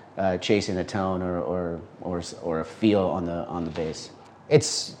you're chasing a tone or a feel on the bass?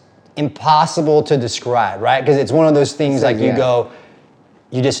 It's impossible to describe, right? Because it's one of those things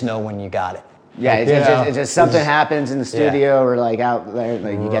you just know when you got it. Yeah, it's just something happens in the studio or like out there,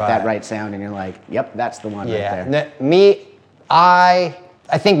 like you get that right sound and you're like, yep, that's the one right there.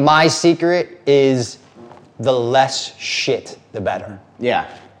 I think my secret is the less shit, the better.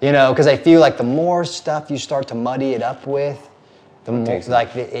 Yeah. You know, because I feel like the more stuff you start to muddy it up with, the more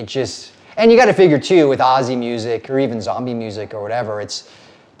like it just. And you got to figure too with Ozzy music or even zombie music or whatever,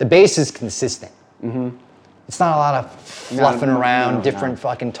 the bass is consistent. Mm-hmm. It's not a lot of fluffing around different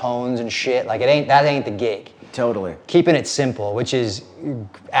fucking tones and shit. Like that ain't the gig. Totally. Keeping it simple, which is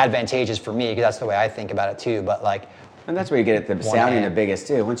advantageous for me because that's the way I think about it too. But like. And that's where you get the sounding the biggest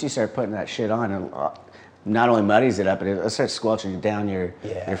too. Once you start putting that shit on, it not only muddies it up, but it starts squelching down your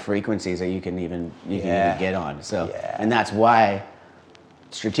frequencies that you can even get on. So, and that's why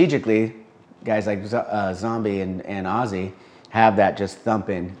strategically, guys like Zombie and Ozzy have that just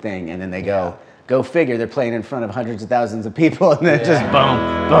thumping thing, and then they go figure. They're playing in front of hundreds of thousands of people, and then just boom,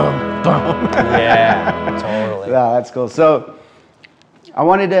 boom, boom. Yeah, totally. Yeah, that's cool. So, I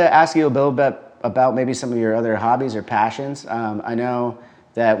wanted to ask you a little bit about maybe some of your other hobbies or passions. I know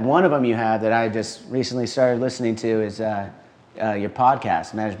that one of them you have that I just recently started listening to is your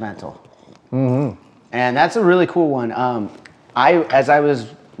podcast, Managemental. Mm-hmm. And that's a really cool one. As I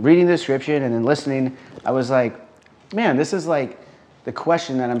was reading the description and then listening, I was like, man, this is like the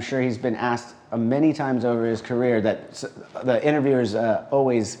question that I'm sure he's been asked many times over his career that the interviewers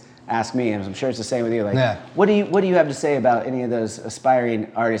always ask me, and I'm sure it's the same with you. Like, what do you have to say about any of those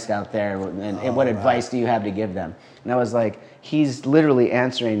aspiring artists out there, and what advice do you have to give them? And I was like, he's literally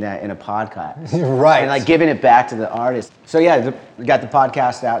answering that in a podcast, right? And like giving it back to the artist. So yeah, we got the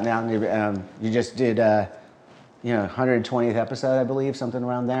podcast out now. And you just did, 120th episode, I believe, something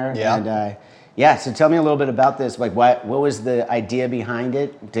around there. Yeah. And so tell me a little bit about this. Like, what was the idea behind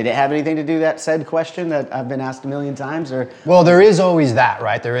it? Did it have anything to do with that said question that I've been asked a million times? Or well, there is always that,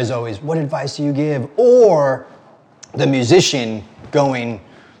 right? There is always, what advice do you give? Or the musician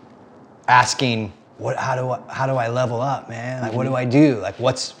asking, how do I level up, man? Like, what do I do? Like,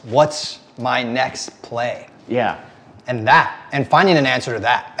 what's my next play? Yeah. And finding an answer to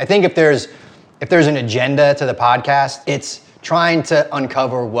that. I think if there's an agenda to the podcast, it's trying to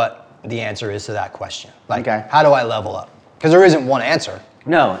uncover what the answer is to that question. Like, how do I level up? Because there isn't one answer.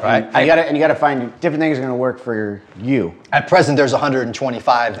 No, right? And you got to find different things are going to work for you. At present, there's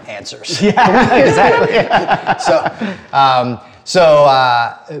 125 answers. Yeah, exactly.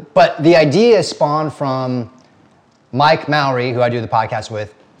 But the idea spawned from Mike Mowry, who I do the podcast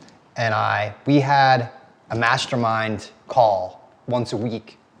with, and we had a mastermind call once a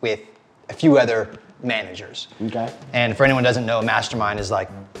week with a few other managers. Okay. And for anyone who doesn't know, a mastermind is like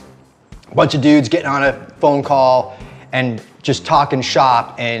a bunch of dudes getting on a phone call and just talking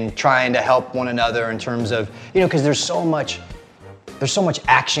shop and trying to help one another in terms of, because there's so much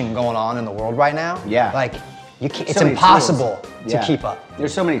action going on in the world right now. Yeah. Like, it's impossible to keep up.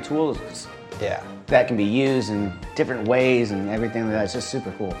 There's so many tools. Yeah. That can be used in different ways and everything like that. It's just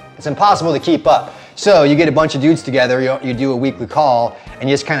super cool. It's impossible to keep up. So you get a bunch of dudes together, you do a weekly call, and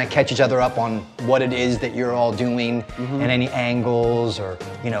you just kind of catch each other up on what it is that you're all doing and any angles or,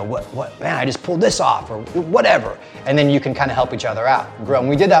 what man, I just pulled this off or whatever. And then you can kind of help each other out and grow. And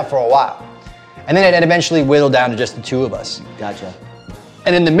we did that for a while. And then it eventually whittled down to just the two of us. Gotcha.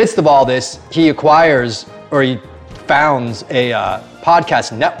 And in the midst of all this, he founds a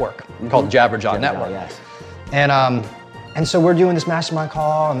podcast network called Jabberjaw Network. Yes. And so we're doing this mastermind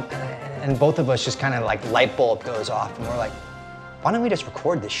call, and both of us just kind of like light bulb goes off, and we're like, why don't we just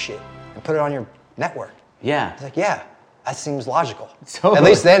record this shit and put it on your network? Yeah. It's like, yeah, that seems logical. Totally. At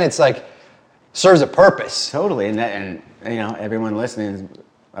least then it's like serves a purpose. Totally, and everyone listening is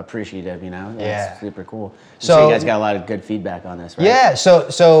appreciative. It's super cool. So you guys got a lot of good feedback on this, right? Yeah.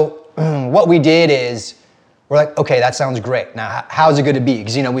 So what we did is, we're like, okay, that sounds great. Now, how's it going to be?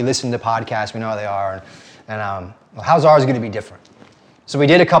 Because, we listen to podcasts, we know how they are. And how's ours going to be different? So we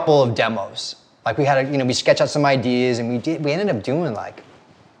did a couple of demos. Like we had, we sketched out some ideas, and we ended up doing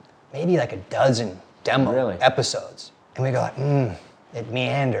maybe a dozen demo episodes. And we go it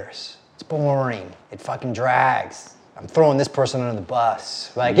meanders. It's boring. It fucking drags. I'm throwing this person under the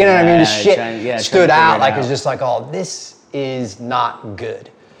bus. What I mean? This shit stood out. It's just this is not good.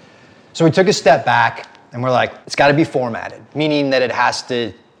 So we took a step back. And we're like, it's got to be formatted, meaning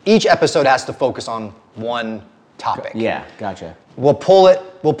that each episode has to focus on one topic. Yeah, gotcha. We'll pull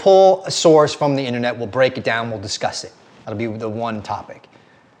a source from the internet, we'll break it down, we'll discuss it. That'll be the one topic.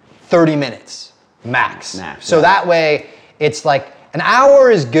 30 minutes, max. So that way, it's like, an hour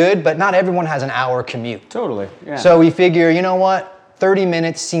is good, but not everyone has an hour commute. Totally, yeah. So we figure, you know what? 30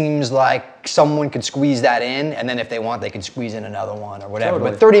 minutes seems like someone could squeeze that in, and then if they want, they can squeeze in another one or whatever.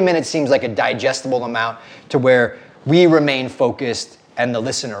 Totally. But 30 minutes seems like a digestible amount to where we remain focused and the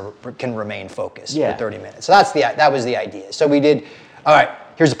listener can remain focused for 30 minutes. So that was the idea. So we did, all right,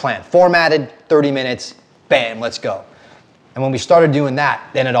 here's the plan. Formatted, 30 minutes, bam, let's go. And when we started doing that,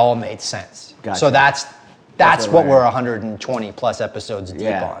 then it all made sense. Gotcha. So that's what we're 120 plus episodes deep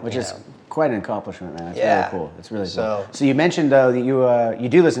on. Which is quite an accomplishment, man. It's really cool. It's really cool. So you mentioned though that you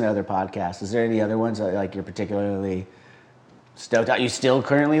do listen to other podcasts. Is there any other ones that like you're particularly stoked out? You still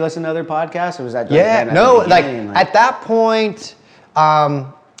currently listen to other podcasts, or was that at that point,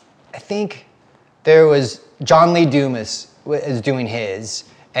 I think there was John Lee Dumas is doing his,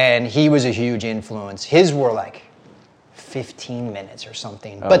 and he was a huge influence. His were like 15 minutes or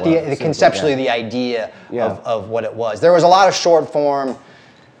something. But the conceptually the idea of what it was. There was a lot of short form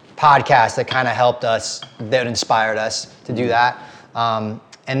podcasts that kind of helped us, that inspired us to do that.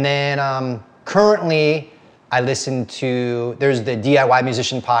 And then currently I listen to, there's the DIY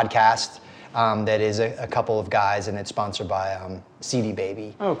Musician podcast that is a couple of guys, and it's sponsored by CD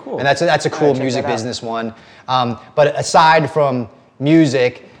Baby. Oh, cool. And that's a cool music business one. But aside from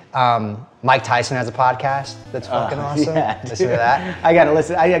music, Mike Tyson has a podcast that's fucking awesome. Yeah, listen to that. I gotta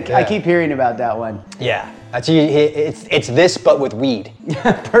listen. I keep hearing about that one. Yeah, it's this but with weed.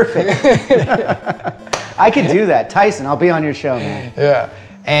 Perfect. I could do that, Tyson. I'll be on your show, man. Yeah,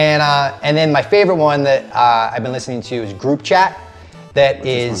 and then my favorite one that I've been listening to is Group Chat. That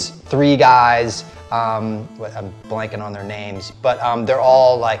is 3 guys. I'm blanking on their names, but they're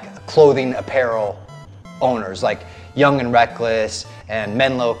all like clothing apparel owners, like Young and Reckless and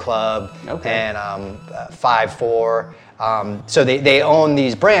Menlo Club and 5-4. So they own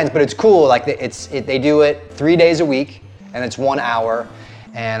these brands, but it's cool. Like they do it 3 days a week, and it's 1 hour,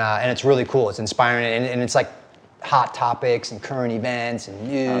 and it's really cool. It's inspiring, and it's like hot topics and current events and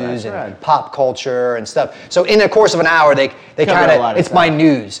news and pop culture and stuff. So in the course of an hour, they kind of, it's my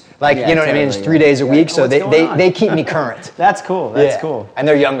news. Like, you know what I mean? It's 3 days a week, so they keep me current. That's cool. That's cool. And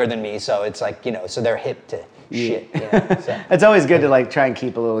they're younger than me, so it's like, so they're hip to shit. So. It's always good to like try and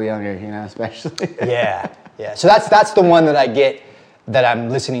keep a little younger, especially. Yeah. So that's the one that I get that I'm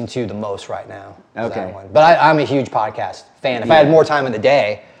listening to the most right now. Okay. That one. But I'm a huge podcast fan. If I had more time in the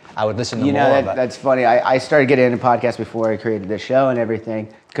day, I would listen to more. That's funny. I started getting into podcasts before I created the show and everything,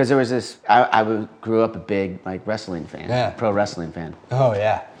 because there was this. I grew up a big like wrestling fan, pro wrestling fan. Oh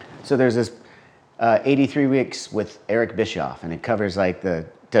yeah. So there's this 83 weeks with Eric Bischoff, and it covers like the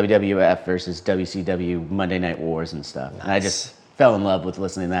WWF versus WCW Monday Night Wars and stuff. Nice. And I just fell in love with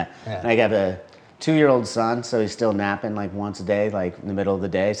listening to that. Yeah. And I got a 2-year-old son, so he's still napping like once a day, like in the middle of the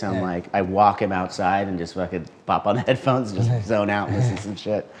day. So I'm like, I walk him outside and just fucking pop on the headphones and just zone out and listen to some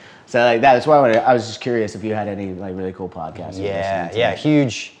shit. So like that's why I was just curious if you had any like really cool podcasts. Yeah,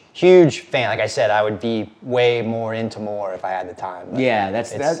 huge fan. Like I said, I would be way more into more if I had the time. Yeah,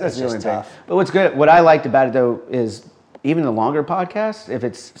 that's the only thing. But what I liked about it though is even the longer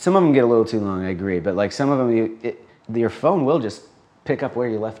podcasts, some of them get a little too long, I agree, but like some of them, your phone will just pick up where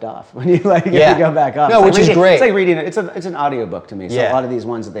you left off when you like you go back up. No, which is great. It's like reading it's an audiobook to me. So a lot of these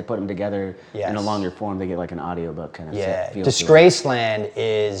ones that they put them together in a longer form, they get like an audiobook kind of. Yeah, Disgraceland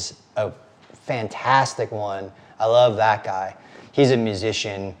is a fantastic one. I love that guy. He's a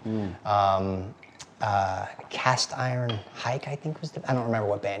musician. Cast Iron Hike, I think I don't remember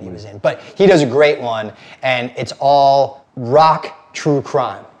what band he was in, but he does a great one, and it's all rock true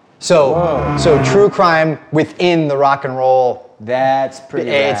crime. So true crime within the rock and roll. That's pretty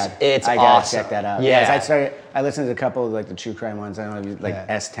rad. It's I gotta check that out. Yeah. I listened to a couple of like the true crime ones. I don't know, like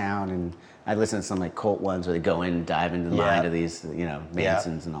S-Town, and I listened to some like cult ones where they go in and dive into the mind of these,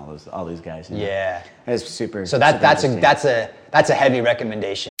 Mansons and all these guys. Yeah. It's super. So that's a heavy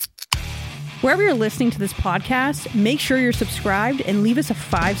recommendation. Wherever you're listening to this podcast, make sure you're subscribed and leave us a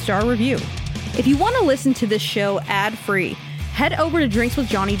 5-star review. If you want to listen to this show ad-free, head over to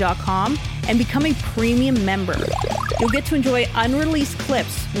drinkswithjohnny.com and become a premium member. You'll get to enjoy unreleased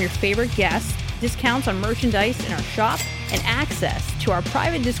clips from your favorite guests, discounts on merchandise in our shop, and access to our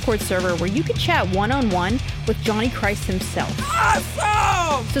private Discord server where you can chat one-on-one with Johnny Christ himself.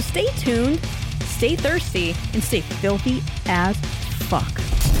 Awesome! So stay tuned, stay thirsty, and stay filthy as fuck.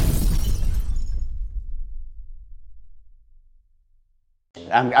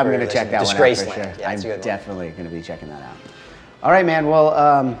 I'm going to check that one out for sure. Yeah, I'm definitely going to be checking that out. All right, man.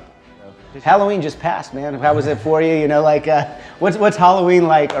 Well, Halloween just passed, man. How was it for you? You know, like, what's Halloween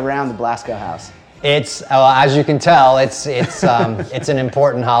like around the Blasko house? It's as you can tell, it's an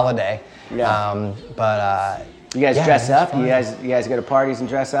important holiday. Yeah. But you guys dress up? You guys go to parties and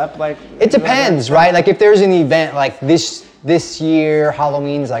dress up? Like, it depends, right? Like if there's an event like this year,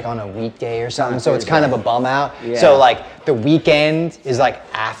 Halloween's like on a weekday or something, so it's kind of a bum out. Yeah. So like the weekend is like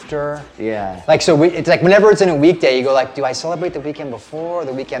after. Yeah. Like so, it's like whenever it's in a weekday, you go like, do I celebrate the weekend before or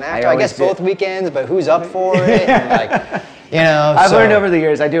the weekend after? I guess both weekends, but who's up for it? And like, you know. I've learned over the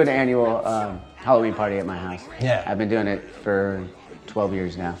years. I do an annual Halloween party at my house. Yeah. I've been doing it for 12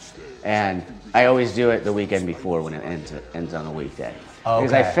 years now, and I always do it the weekend before when it ends on a weekday. Okay.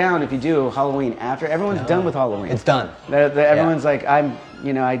 Because I found if you do Halloween after, everyone's done with Halloween. It's done. Everyone's like,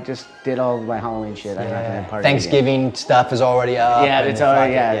 I just did all of my Halloween shit. I'm not gonna party Thanksgiving again. stuff is already up. Yeah, it's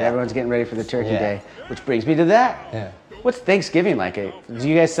already, everyone's getting ready for the turkey day, which brings me to that. Yeah. What's Thanksgiving like? Do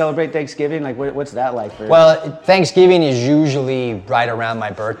you guys celebrate Thanksgiving? Like, what's that like for? Well, Thanksgiving is usually right around my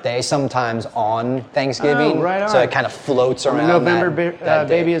birthday, sometimes on Thanksgiving. Oh, right on. So it kind of floats around. I'm a November that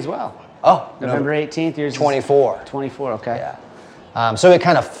baby day. as well. Oh, November 18th. Yours 24. 24, okay. Yeah. So it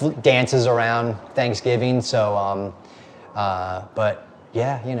kind of dances around Thanksgiving. So, but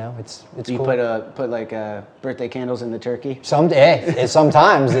yeah, you know, it's Do you cool. put birthday candles in the turkey?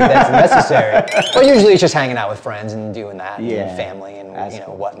 Sometimes that's necessary, but usually it's just hanging out with friends and doing that, and family and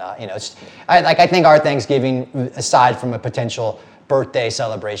cool. whatnot. You know, I think our Thanksgiving, aside from a potential birthday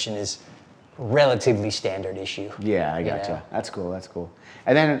celebration, is relatively standard issue. Yeah, I gotcha. That's cool.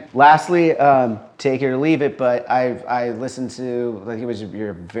 And then lastly, take it or leave it, but I listened to, I think it was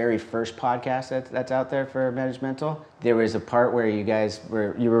your very first podcast that's out there for Managemental. There was a part where you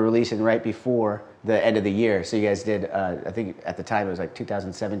were releasing right before the end of the year. So you guys did, I think at the time it was like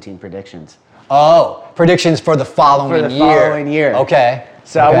 2017 predictions. Oh, predictions for the following year. Okay.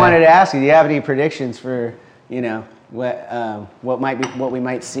 So I wanted to ask you, do you have any predictions for, what we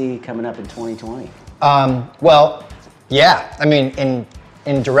might see coming up in 2020? Well, yeah. I mean,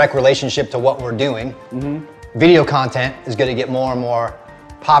 in direct relationship to what we're doing, video content is going to get more and more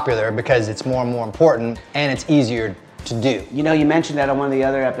popular because it's more and more important and it's easier to do. You know, you mentioned that on one of the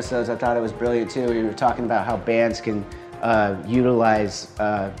other episodes. I thought it was brilliant too. You were talking about how bands can utilize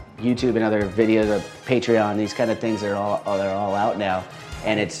YouTube and other videos, or Patreon, these kind of things that are all out now,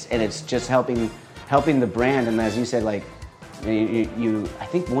 and it's just helping the brand. And as you said, like I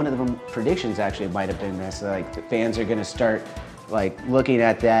think one of the predictions actually might have been this, like the fans are going to start like looking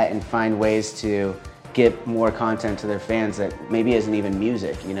at that and find ways to get more content to their fans that maybe isn't even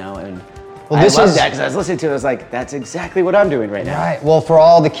music, and I love that because I was listening to it, I was like, that's exactly what I'm doing right now. Right. Well, for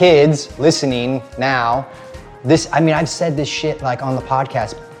all the kids listening now, I've said this shit like on the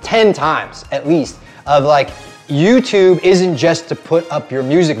podcast 10 times at least, of like, YouTube isn't just to put up your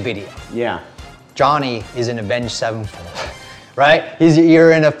music video. Yeah. Johnny is in Avenged Sevenfold, right?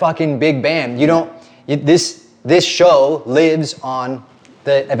 You're in a fucking big band. This show lives on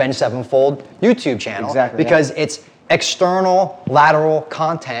the Avenged Sevenfold YouTube channel. Exactly, because it's external, lateral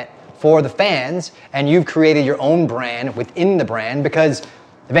content for the fans, and you've created your own brand within the brand, because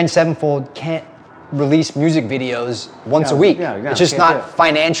Avenged Sevenfold can't release music videos once a week. It's just not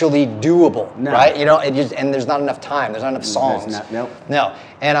financially doable, right? And there's not enough time. There's not enough songs. No.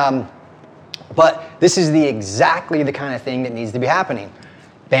 And but this is exactly the kind of thing that needs to be happening.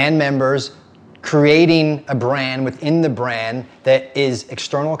 Band members creating a brand within the brand that is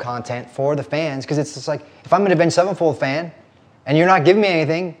external content for the fans, because it's just like, if I'm an Avenged Sevenfold fan and you're not giving me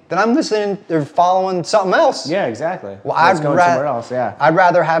anything, then I'm listening or following something else. Yeah, exactly. Well, somewhere else. Yeah. I'd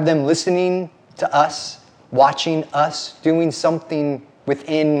rather have them listening to us, watching us, doing something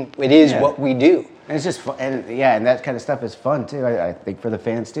within what we do. And it's just fun, and that kind of stuff is fun too. I think for the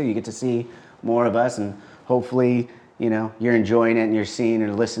fans too, you get to see more of us, and hopefully, you're enjoying it and you're seeing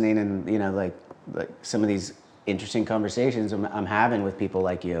and listening, and like some of these interesting conversations I'm having with people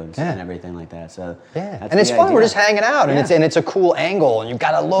like you and everything like that. So and it's fun. Idea. We're just hanging out, and it's a cool angle, and you've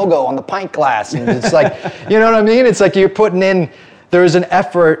got a logo on the pint glass, and it's like, you know what I mean? It's like you're putting in. There's an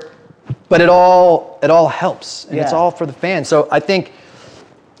effort, but it all helps, and it's all for the fans. So I think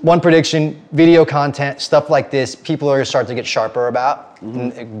one prediction: video content, stuff like this, people are going to start to get sharper about,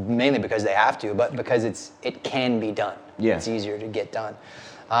 mainly because they have to, but because it can be done. Yeah, it's easier to get done.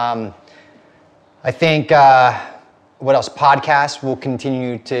 I think, what else? Podcasts will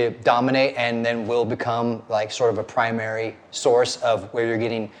continue to dominate, and then will become like sort of a primary source of where you're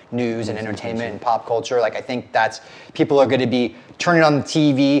getting news and entertainment and pop culture. Like, I think people are going to be turning on the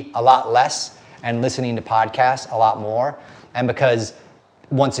TV a lot less and listening to podcasts a lot more. And because,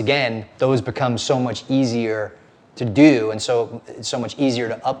 once again, those become so much easier to do, and so it's so much easier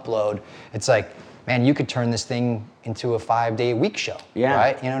to upload. It's like, man, you could turn this thing into a 5-day-a-week show,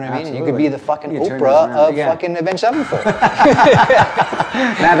 right? You know what I mean? Absolutely. You could be the fucking You turn this Oprah around. of fucking Avenged Sevenfold.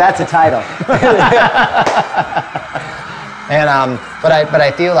 Now that's a title. And but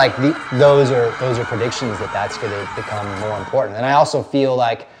I feel like those are predictions that's going to become more important. And I also feel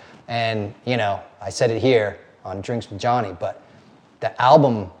like, and you know, I said it here on Drinks with Johnny, but the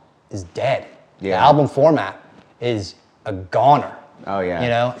album is dead. Yeah. The album format is a goner. Oh yeah. You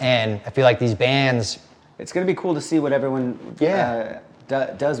know, and I feel like these bands. It's going to be cool to see what everyone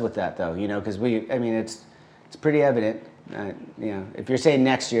does with that, though. You know, because it's pretty evident. You know, if you're saying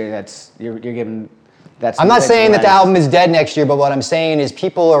next year, that's you're giving. I'm not saying that the album is dead next year, but what I'm saying is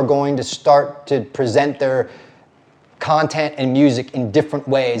people are going to start to present their content and music in different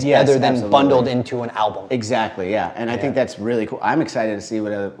ways other than bundled into an album. Exactly, yeah. And I think that's really cool. I'm excited to see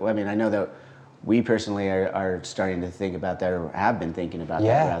what I know that we personally are starting to think about that, or have been thinking about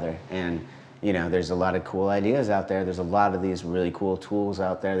that rather. And you know, there's a lot of cool ideas out there. There's a lot of these really cool tools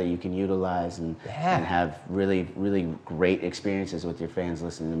out there that you can utilize and have really, really great experiences with your fans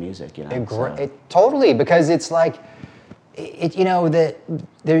listening to music. You know, totally, because it's like, you know, the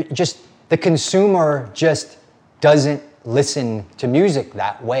consumer just doesn't listen to music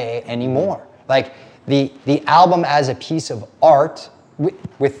that way anymore. Like the album as a piece of art,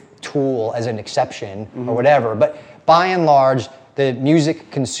 with Tool as an exception or whatever, but by and large, the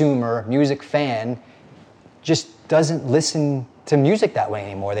music consumer, music fan, just doesn't listen to music that way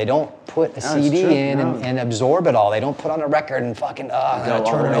anymore. They don't put a CD in and absorb it all. They don't put on a record and fucking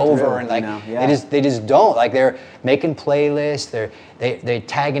turn it over and like they just don't. Like they're making playlists. They're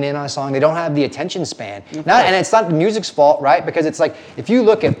tagging in on a song. They don't have the attention span. And it's not the music's fault, right? Because it's like if you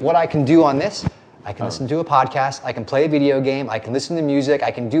look at what I can do on this. I can listen to a podcast, I can play a video game, I can listen to music, I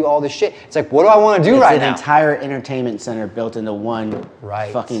can do all this shit. It's like, what do I want to do right now? It's an entire entertainment center built into one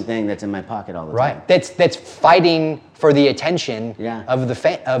fucking thing that's in my pocket all the time. Right. That's fighting for the attention of the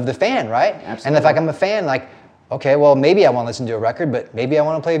fan, right? Absolutely. And if like I'm a fan, like, okay, well maybe I want to listen to a record, but maybe I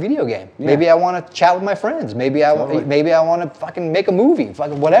want to play a video game. Yeah. Maybe I want to chat with my friends. Maybe I want to fucking make a movie,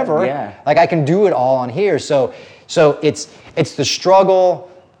 fucking whatever. Yeah. Like I can do it all on here. So it's the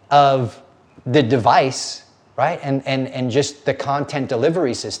struggle of the device, right, and just the content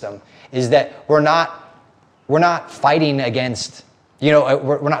delivery system is that we're not fighting against, you know,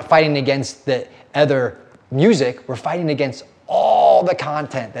 we're not fighting against the other music. We're fighting against all the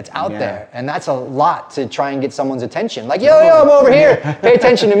content that's out there, and that's a lot to try and get someone's attention. Like, yo, I'm over here. Pay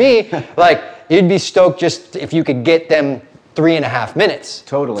attention to me. Like, you'd be stoked just if you could get them 3.5 minutes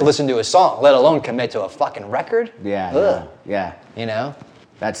to listen to a song, let alone commit to a fucking record. Yeah. You know.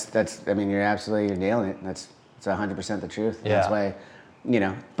 That's. I mean, you're nailing it. That's 100% the truth. Yeah. That's why, you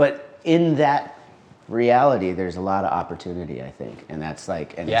know. But in that reality, there's a lot of opportunity, I think, and that's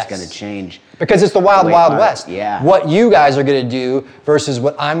like, and it's going to change because it's the wild west. Yeah. What you guys are going to do versus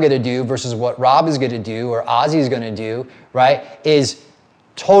what I'm going to do versus what Rob is going to do or Ozzy is going to do, right? Is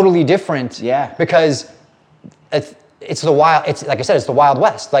totally different. Yeah. Because it's the wild. It's like I said, it's the Wild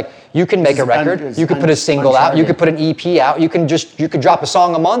West. Like you can make a record, you could put a single out, you could put an EP out, you could drop a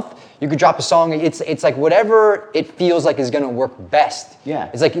song a month, you could drop a song. It's like whatever it feels like is going to work best. Yeah,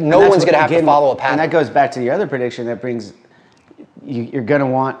 it's like no one's going to have to follow a pattern. And that goes back to the other prediction that brings. You're going to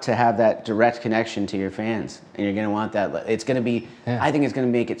want to have that direct connection to your fans, and you're going to want that. It's going to be. Yeah. I think it's going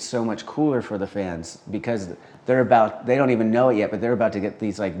to make it so much cooler for the fans because they don't even know it yet, but they're about to get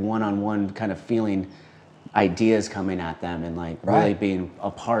these like one-on-one kind of feeling. Ideas coming at them and like really being a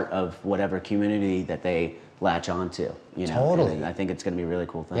part of whatever community that they latch onto, you know. Totally. And I think it's going to be a really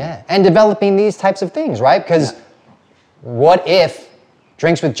cool thing. Yeah, and developing these types of things, right? Because what if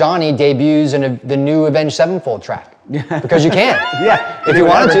Drinks with Johnny debuts in the new Avenged Sevenfold track? Because you can. If you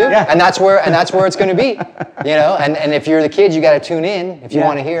wanted to. Yeah. And that's where it's going to be. You know, and if you're the kids, you got to tune in if you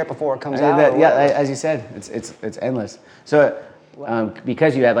want to hear it before it comes out. As you said, it's endless. So.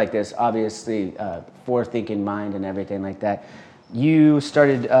 Because you have like this obviously forward-thinking mind and everything like that, you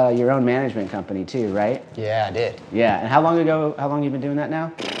started your own management company too, right? Yeah, I did. Yeah, and how long have you been doing that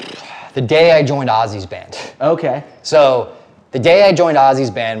now? The day I joined Ozzy's band. Okay. So the day I joined Ozzy's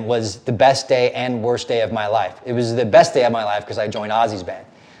band was the best day and worst day of my life. It was the best day of my life because I joined Ozzy's band.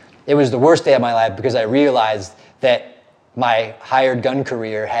 It was the worst day of my life because I realized that my hired gun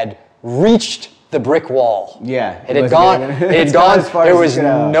career had reached the brick wall. Yeah. It had gone. There was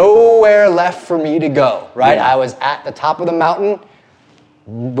nowhere left for me to go, right? Yeah. I was at the top of the mountain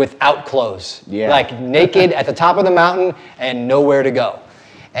without clothes. Yeah. Like naked at the top of the mountain and nowhere to go.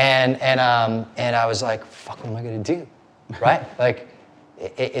 And I was like, fuck, what am I gonna do? Right? Like,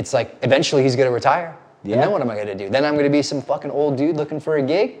 it's like eventually he's gonna retire. And then what am I gonna do? Then I'm gonna be some fucking old dude looking for a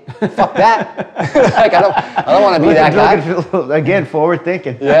gig? Fuck that. Like I don't want to be that guy. Again, forward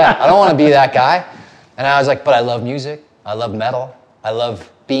thinking. Yeah, I don't want to be that guy. And I was like, but I love music. I love metal. I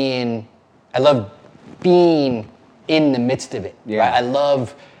love being in the midst of it. Yeah. Right? I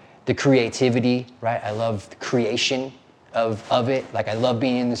love the creativity, right? I love the creation of it. Like I love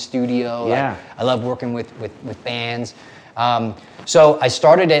being in the studio. Yeah. Like, I love working with bands. So I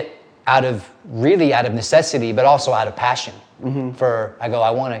started it out of necessity, but also out of passion. I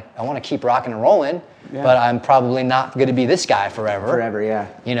want to keep rocking and rolling, but I'm probably not going to be this guy forever. Forever, yeah.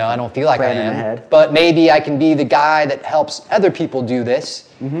 You know, I don't feel like Plan I in am. ahead. But maybe I can be the guy that helps other people do this,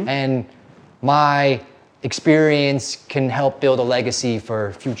 and my experience can help build a legacy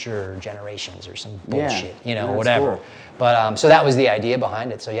for future generations or some bullshit, whatever. Cool. But so that was the idea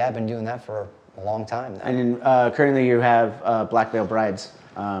behind it. So yeah, I've been doing that for a long time now. And currently you have Black Veil Brides.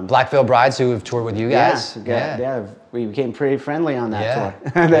 Black Veil Brides, who have toured with you guys. Yeah, we became pretty friendly on that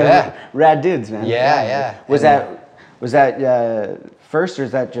tour. Yeah. Rad dudes, man. Yeah. Was that first, or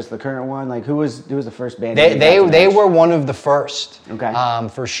is that just the current one? Like, who was the first band? They were one of the first. Okay.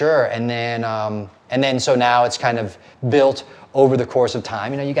 For sure. And then so now it's kind of built over the course of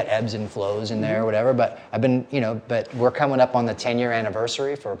time. You know, you got ebbs and flows in there or whatever, but but we're coming up on the 10-year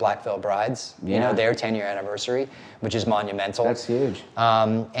anniversary for Black Veil Brides. Yeah. You know, their 10-year anniversary, which is monumental. That's huge.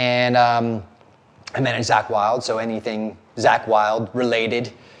 I manage Zach Wild, so anything Zach Wild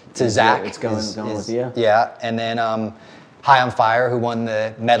related to Zach. It's going with you. Yeah, and then High on Fire, who won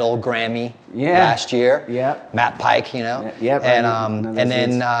the Metal Grammy last year. Yeah. Matt Pike, you know. Yep. And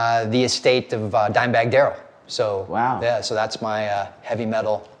then the estate of Dimebag Darrell. So wow. Yeah, so that's my heavy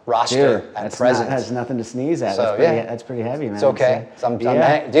metal roster at present. That's nothing to sneeze at. So, that's pretty heavy, man. It's okay.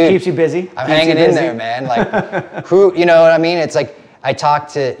 Dude, keeps you busy. I'm hanging in there, man. Like, who, you know what I mean? It's like, I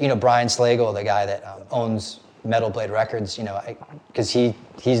talked to, Brian Slagle, the guy that owns Metal Blade Records, because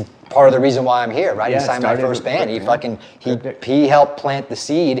he's part of the reason why I'm here, right? Yeah, he signed my first band. He helped plant the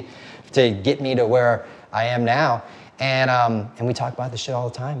seed to get me to where I am now. And we talk about this shit all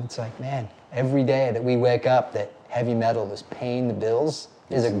the time. It's like, man, every day that we wake up that heavy metal is paying the bills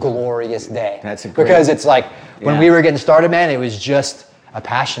is a glorious day. That's a great, because it's like, when we were getting started, man, it was just a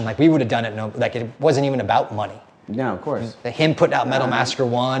passion. Like, we would have done it, it wasn't even about money. No, of course. Him putting out Metal Massacre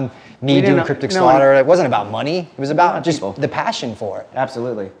 1, me doing Cryptic Slaughter, it wasn't about money. It was about just the passion for it.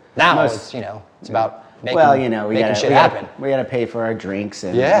 Absolutely. Now it's about making, shit happen. We got to pay for our drinks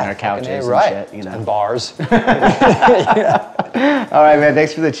and our couches and shit. And bars. All right, man.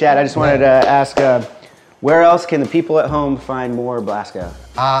 Thanks for the chat. I just wanted to ask, where else can the people at home find more Blasko?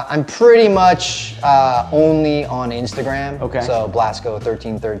 I'm pretty much only on Instagram. Okay. So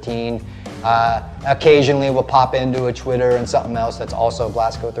Blasko1313. Occasionally we'll pop into a Twitter and something else that's also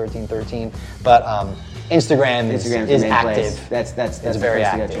Blasko1313. But Instagram is active. That's very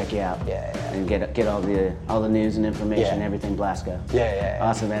active. active. Go check you out. Yeah. And get all the news and information, everything Blasko. Yeah.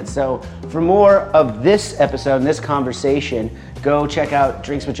 Awesome, man. So for more of this episode and this conversation, go check out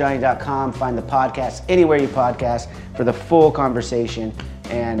drinkswithjohnny.com. Find the podcast anywhere you podcast for the full conversation.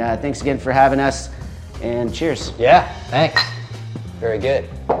 And thanks again for having us. And cheers. Yeah. Thanks. Very good.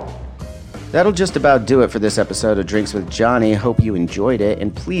 That'll just about do it for this episode of Drinks with Johnny. Hope you enjoyed it,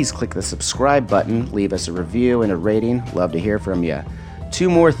 and please click the subscribe button, leave us a review and a rating. Love to hear from you. Two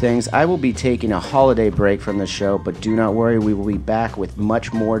more things. I will be taking a holiday break from the show, but do not worry, we will be back with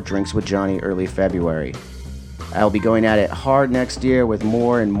much more Drinks with Johnny early February. I'll be going at it hard next year with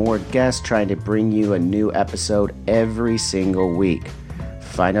more and more guests, trying to bring you a new episode every single week.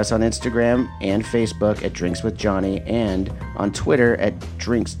 Find us on Instagram and Facebook at Drinks with Johnny, and on Twitter at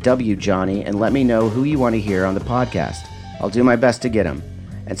DrinksWJohnny, and let me know who you want to hear on the podcast. I'll do my best to get them.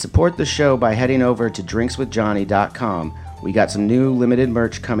 And support the show by heading over to drinkswithjohnny.com. We got some new limited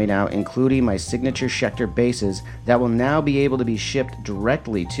merch coming out, including my signature Schecter basses that will now be able to be shipped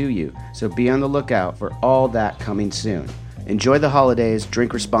directly to you. So be on the lookout for all that coming soon. Enjoy the holidays,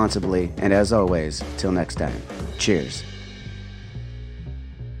 drink responsibly, and as always, till next time, cheers.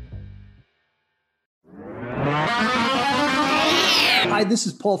 Hi, this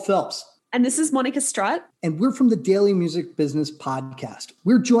is Paul Phelps. And this is Monica Strutt. And we're from the Daily Music Business Podcast.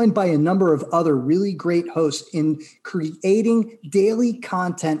 We're joined by a number of other really great hosts in creating daily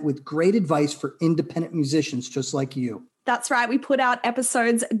content with great advice for independent musicians just like you. That's right. We put out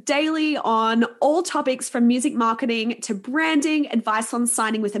episodes daily on all topics from music marketing to branding, advice on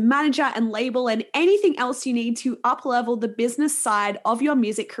signing with a manager and label, and anything else you need to up-level the business side of your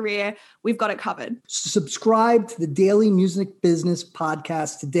music career. We've got it covered. Subscribe to the Daily Music Business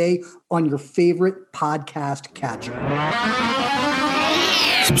Podcast today on your favorite podcast catcher.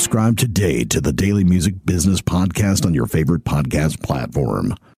 Subscribe today to the Daily Music Business Podcast on your favorite podcast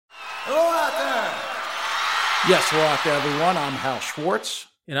platform. Hello out there. Yes, hello out there, everyone. I'm Hal Schwartz.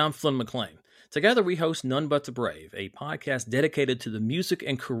 And I'm Flynn McLean. Together we host None But the Brave, a podcast dedicated to the music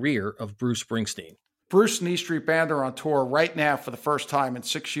and career of Bruce Springsteen. Bruce and E Street Band are on tour right now for the first time in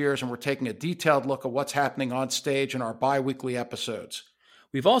 6 years, and we're taking a detailed look at what's happening on stage in our bi-weekly episodes.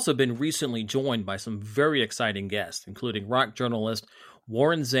 We've also been recently joined by some very exciting guests, including rock journalist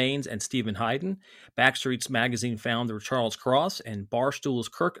Warren Zanes and Stephen Hayden, Backstreet's Magazine founder Charles Cross, and Barstool's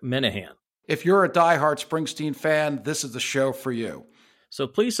Kirk Minahan. If you're a diehard Springsteen fan, this is the show for you. So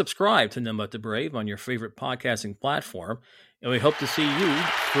please subscribe to None But the Brave on your favorite podcasting platform, and we hope to see you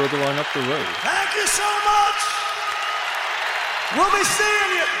further on up the road. Thank you so much. We'll be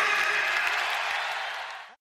seeing you.